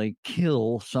inadvertently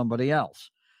kill somebody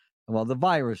else. Well, the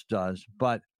virus does,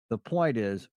 but the point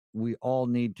is we all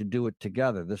need to do it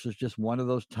together. This is just one of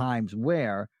those times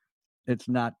where it's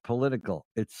not political,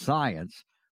 it's science.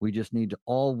 We just need to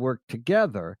all work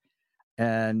together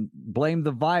and blame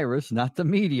the virus, not the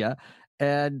media,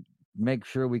 and make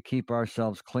sure we keep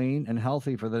ourselves clean and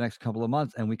healthy for the next couple of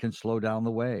months, and we can slow down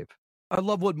the wave. I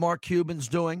love what Mark Cuban's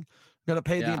doing. Going to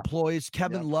pay the employees.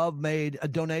 Kevin Love made a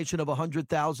donation of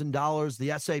 $100,000.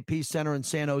 The SAP Center in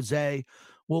San Jose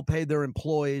will pay their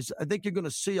employees. I think you're going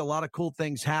to see a lot of cool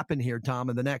things happen here, Tom,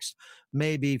 in the next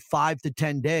maybe 5 to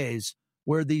 10 days,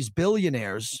 where these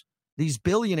billionaires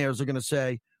are going to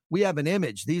say, we have an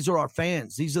image. These are our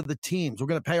fans. These are the teams. We're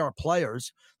going to pay our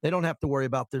players. They don't have to worry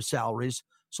about their salaries.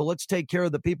 So let's take care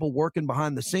of the people working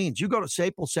behind the scenes. You go to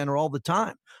Staples Center all the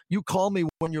time. You call me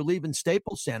when you're leaving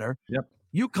Staples Center. Yep.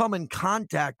 You come in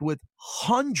contact with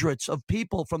hundreds of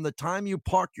people from the time you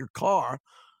park your car,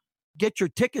 get your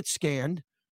ticket scanned,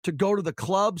 to go to the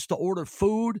clubs, to order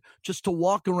food, just to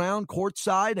walk around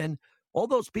courtside. And all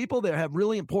those people there have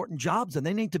really important jobs and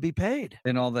they need to be paid.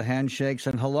 And all the handshakes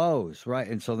and hellos, right?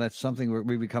 And so that's something where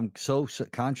we become so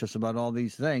conscious about all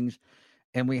these things.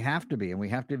 And we have to be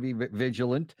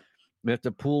vigilant. We have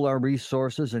to pool our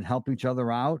resources and help each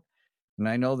other out. And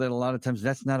I know that a lot of times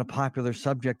that's not a popular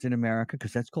subject in America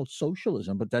because that's called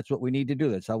socialism, but that's what we need to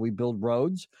do. That's how we build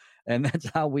roads. And that's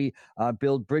how we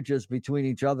build bridges between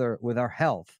each other with our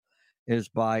health, is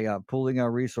by pooling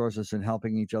our resources and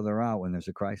helping each other out when there's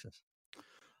a crisis.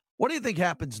 What do you think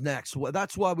happens next? Well,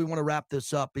 that's why we want to wrap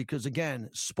this up because, again,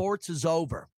 sports is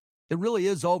over. It really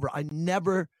is over. I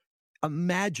never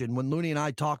imagined when Looney and I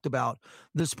talked about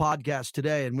this podcast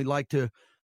today, and we'd like to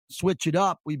switch it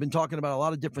up. We've been talking about a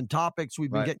lot of different topics. We've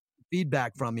been getting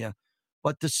feedback from you.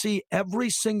 But to see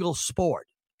every single sport,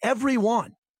 every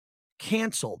one,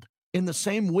 canceled in the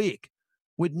same week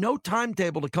with no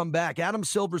timetable to come back. Adam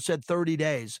Silver said 30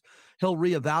 days. He'll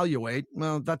reevaluate.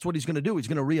 Well, that's what he's going to do. He's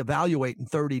going to reevaluate in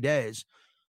 30 days.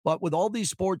 But with all these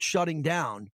sports shutting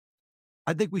down,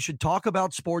 I think we should talk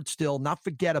about sports still, not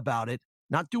forget about it,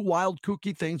 not do wild,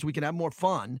 kooky things. We can have more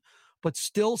fun, but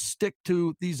still stick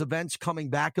to these events coming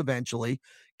back eventually.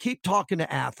 Keep talking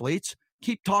to athletes.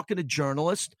 Keep talking to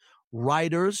journalists,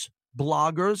 writers,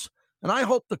 bloggers. And I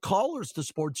hope the callers to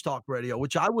Sports Talk Radio,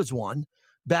 which I was one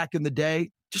back in the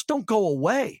day, just don't go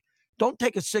away. Don't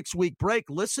take a 6-week break.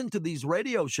 Listen to these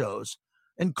radio shows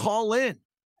and call in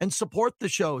and support the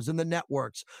shows and the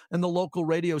networks and the local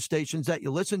radio stations that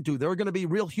you listen to. There are going to be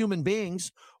real human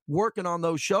beings working on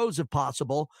those shows, if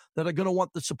possible, that are going to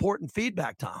want the support and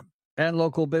feedback, Tom. And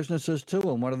local businesses, too.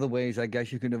 And one of the ways, I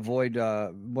guess, you can avoid,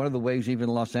 one of the ways even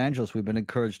in Los Angeles, we've been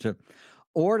encouraged to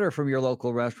order from your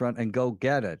local restaurant and go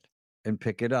get it and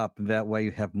pick it up. That way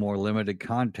you have more limited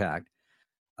contact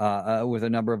with a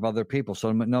number of other people.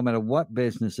 So no matter what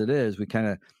business it is, we kind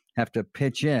of have to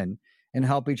pitch in and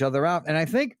help each other out. And I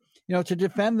think, to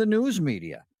defend the news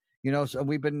media, so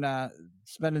we've been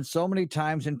spending so many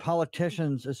times, in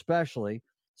politicians especially,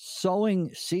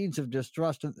 sowing seeds of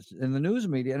distrust in the news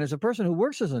media. And as a person who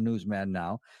works as a newsman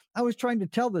now, I was trying to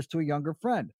tell this to a younger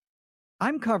friend.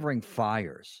 I'm covering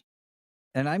fires,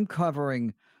 and I'm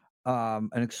covering an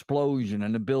explosion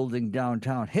in a building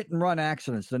downtown, hit and run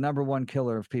accidents, the number one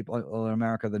killer of people in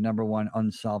America, the number one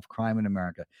unsolved crime in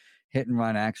America, hit and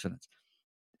run accidents.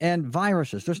 And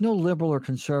viruses. There's no liberal or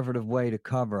conservative way to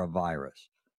cover a virus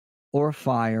or a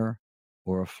fire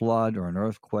or a flood or an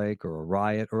earthquake or a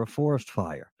riot or a forest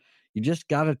fire. You just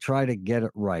got to try to get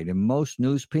it right. And most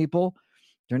news people,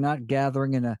 they're not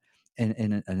gathering in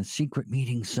a secret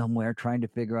meeting somewhere trying to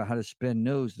figure out how to spin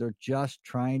news. They're just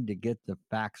trying to get the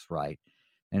facts right.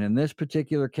 And in this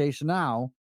particular case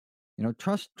now,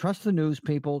 trust the news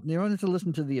people. You don't have to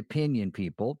listen to the opinion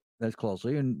people as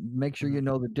closely, and make sure you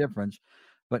know the difference.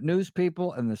 But news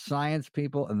people and the science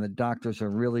people and the doctors are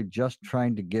really just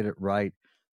trying to get it right.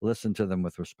 Listen to them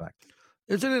with respect.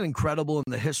 Isn't it incredible in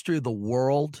the history of the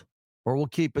world, or we'll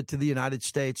keep it to the United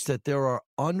States, that there are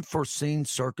unforeseen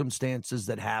circumstances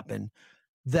that happen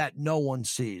that no one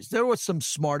sees? There were some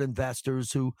smart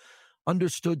investors who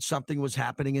understood something was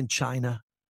happening in China.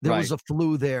 There was a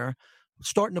flu there,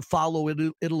 starting to follow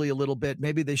Italy a little bit.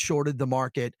 Maybe they shorted the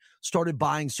market, started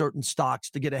buying certain stocks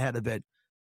to get ahead of it.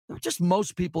 Just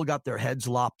most people got their heads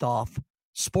lopped off.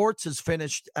 Sports is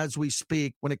finished as we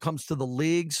speak when it comes to the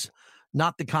leagues,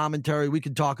 not the commentary. We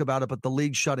can talk about it, but the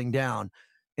league's shutting down.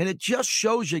 And it just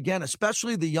shows you again,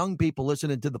 especially the young people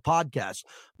listening to the podcast.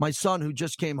 My son, who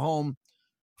just came home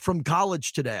from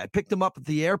college today, I picked him up at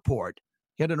the airport.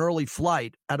 He had an early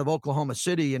flight out of Oklahoma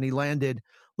City, and he landed a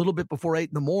little bit before 8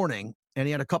 in the morning. And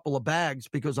he had a couple of bags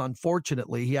because,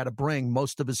 unfortunately, he had to bring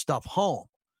most of his stuff home.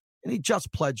 And he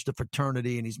just pledged a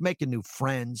fraternity, and he's making new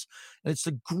friends. And it's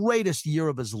the greatest year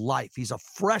of his life. He's a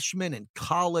freshman in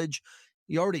college.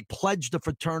 He already pledged a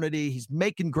fraternity. He's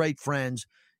making great friends.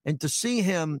 And to see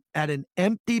him at an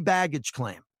empty baggage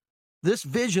claim, this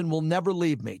vision will never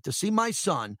leave me. To see my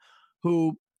son,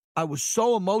 who I was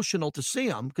so emotional to see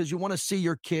him, because you want to see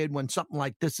your kid when something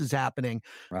like this is happening,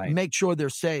 right, make sure they're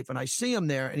safe. And I see him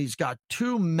there, and he's got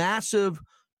 2 massive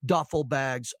duffel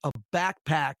bags, a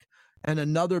backpack, and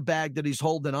another bag that he's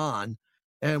holding on.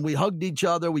 And we hugged each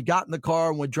other. We got in the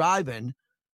car and we're driving.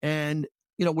 And,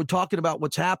 we're talking about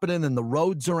what's happening, and the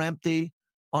roads are empty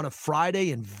on a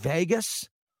Friday in Vegas,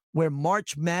 where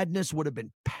March Madness would have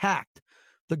been packed.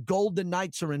 The Golden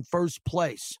Knights are in first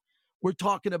place. We're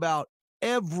talking about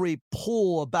every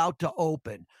pool about to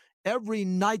open, every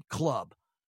nightclub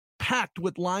packed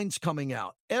with lines coming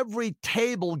out, every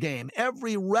table game,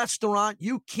 every restaurant.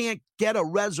 You can't get a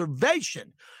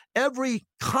reservation. Every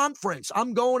conference.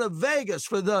 I'm going to Vegas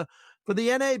for the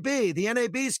NAB. The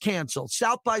NAB's canceled.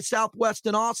 South by Southwest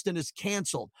in Austin is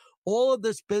canceled. All of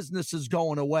this business is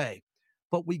going away.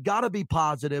 But we got to be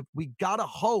positive. We got to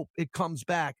hope it comes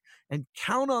back, and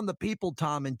count on the people,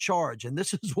 Tom, in charge. And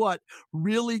this is what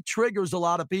really triggers a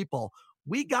lot of people.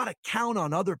 We got to count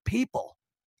on other people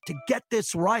to get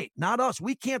this right, not us.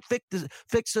 We can't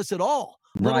fix this at all,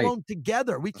 let alone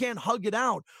together. We can't hug it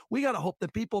out. We got to hope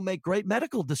that people make great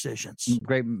medical decisions.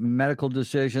 Great medical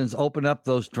decisions. Open up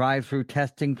those drive-through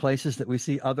testing places that we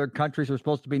see other countries are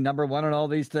supposed to be number one on all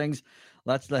these things.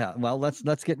 Let's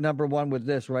get number one with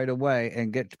this right away,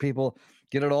 and get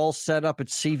it all set up at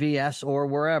CVS or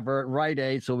wherever at Rite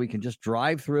Aid, so we can just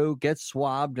drive through, get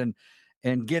swabbed,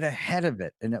 and get ahead of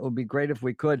it. And it would be great if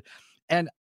we could. And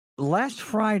last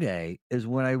Friday is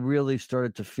when I really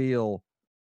started to feel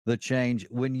the change.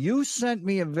 When you sent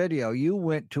me a video, you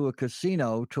went to a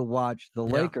casino to watch the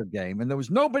Laker game, and there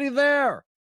was nobody there.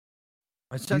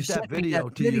 I sent that video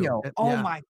to you. Oh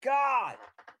my God.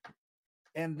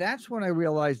 And that's when I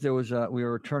realized we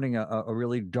were turning a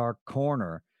really dark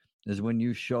corner, is when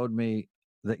you showed me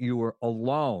that you were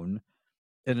alone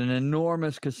in an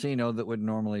enormous casino that would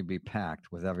normally be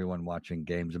packed with everyone watching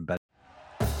games and betting.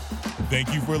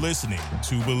 Thank you for listening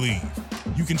to Believe.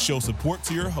 You can show support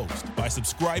to your host by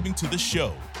subscribing to the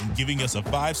show and giving us a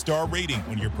 5-star rating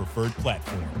on your preferred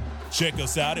platform. Check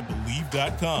us out at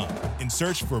Believe.com and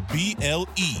search for BLEAV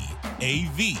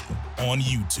on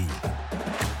YouTube.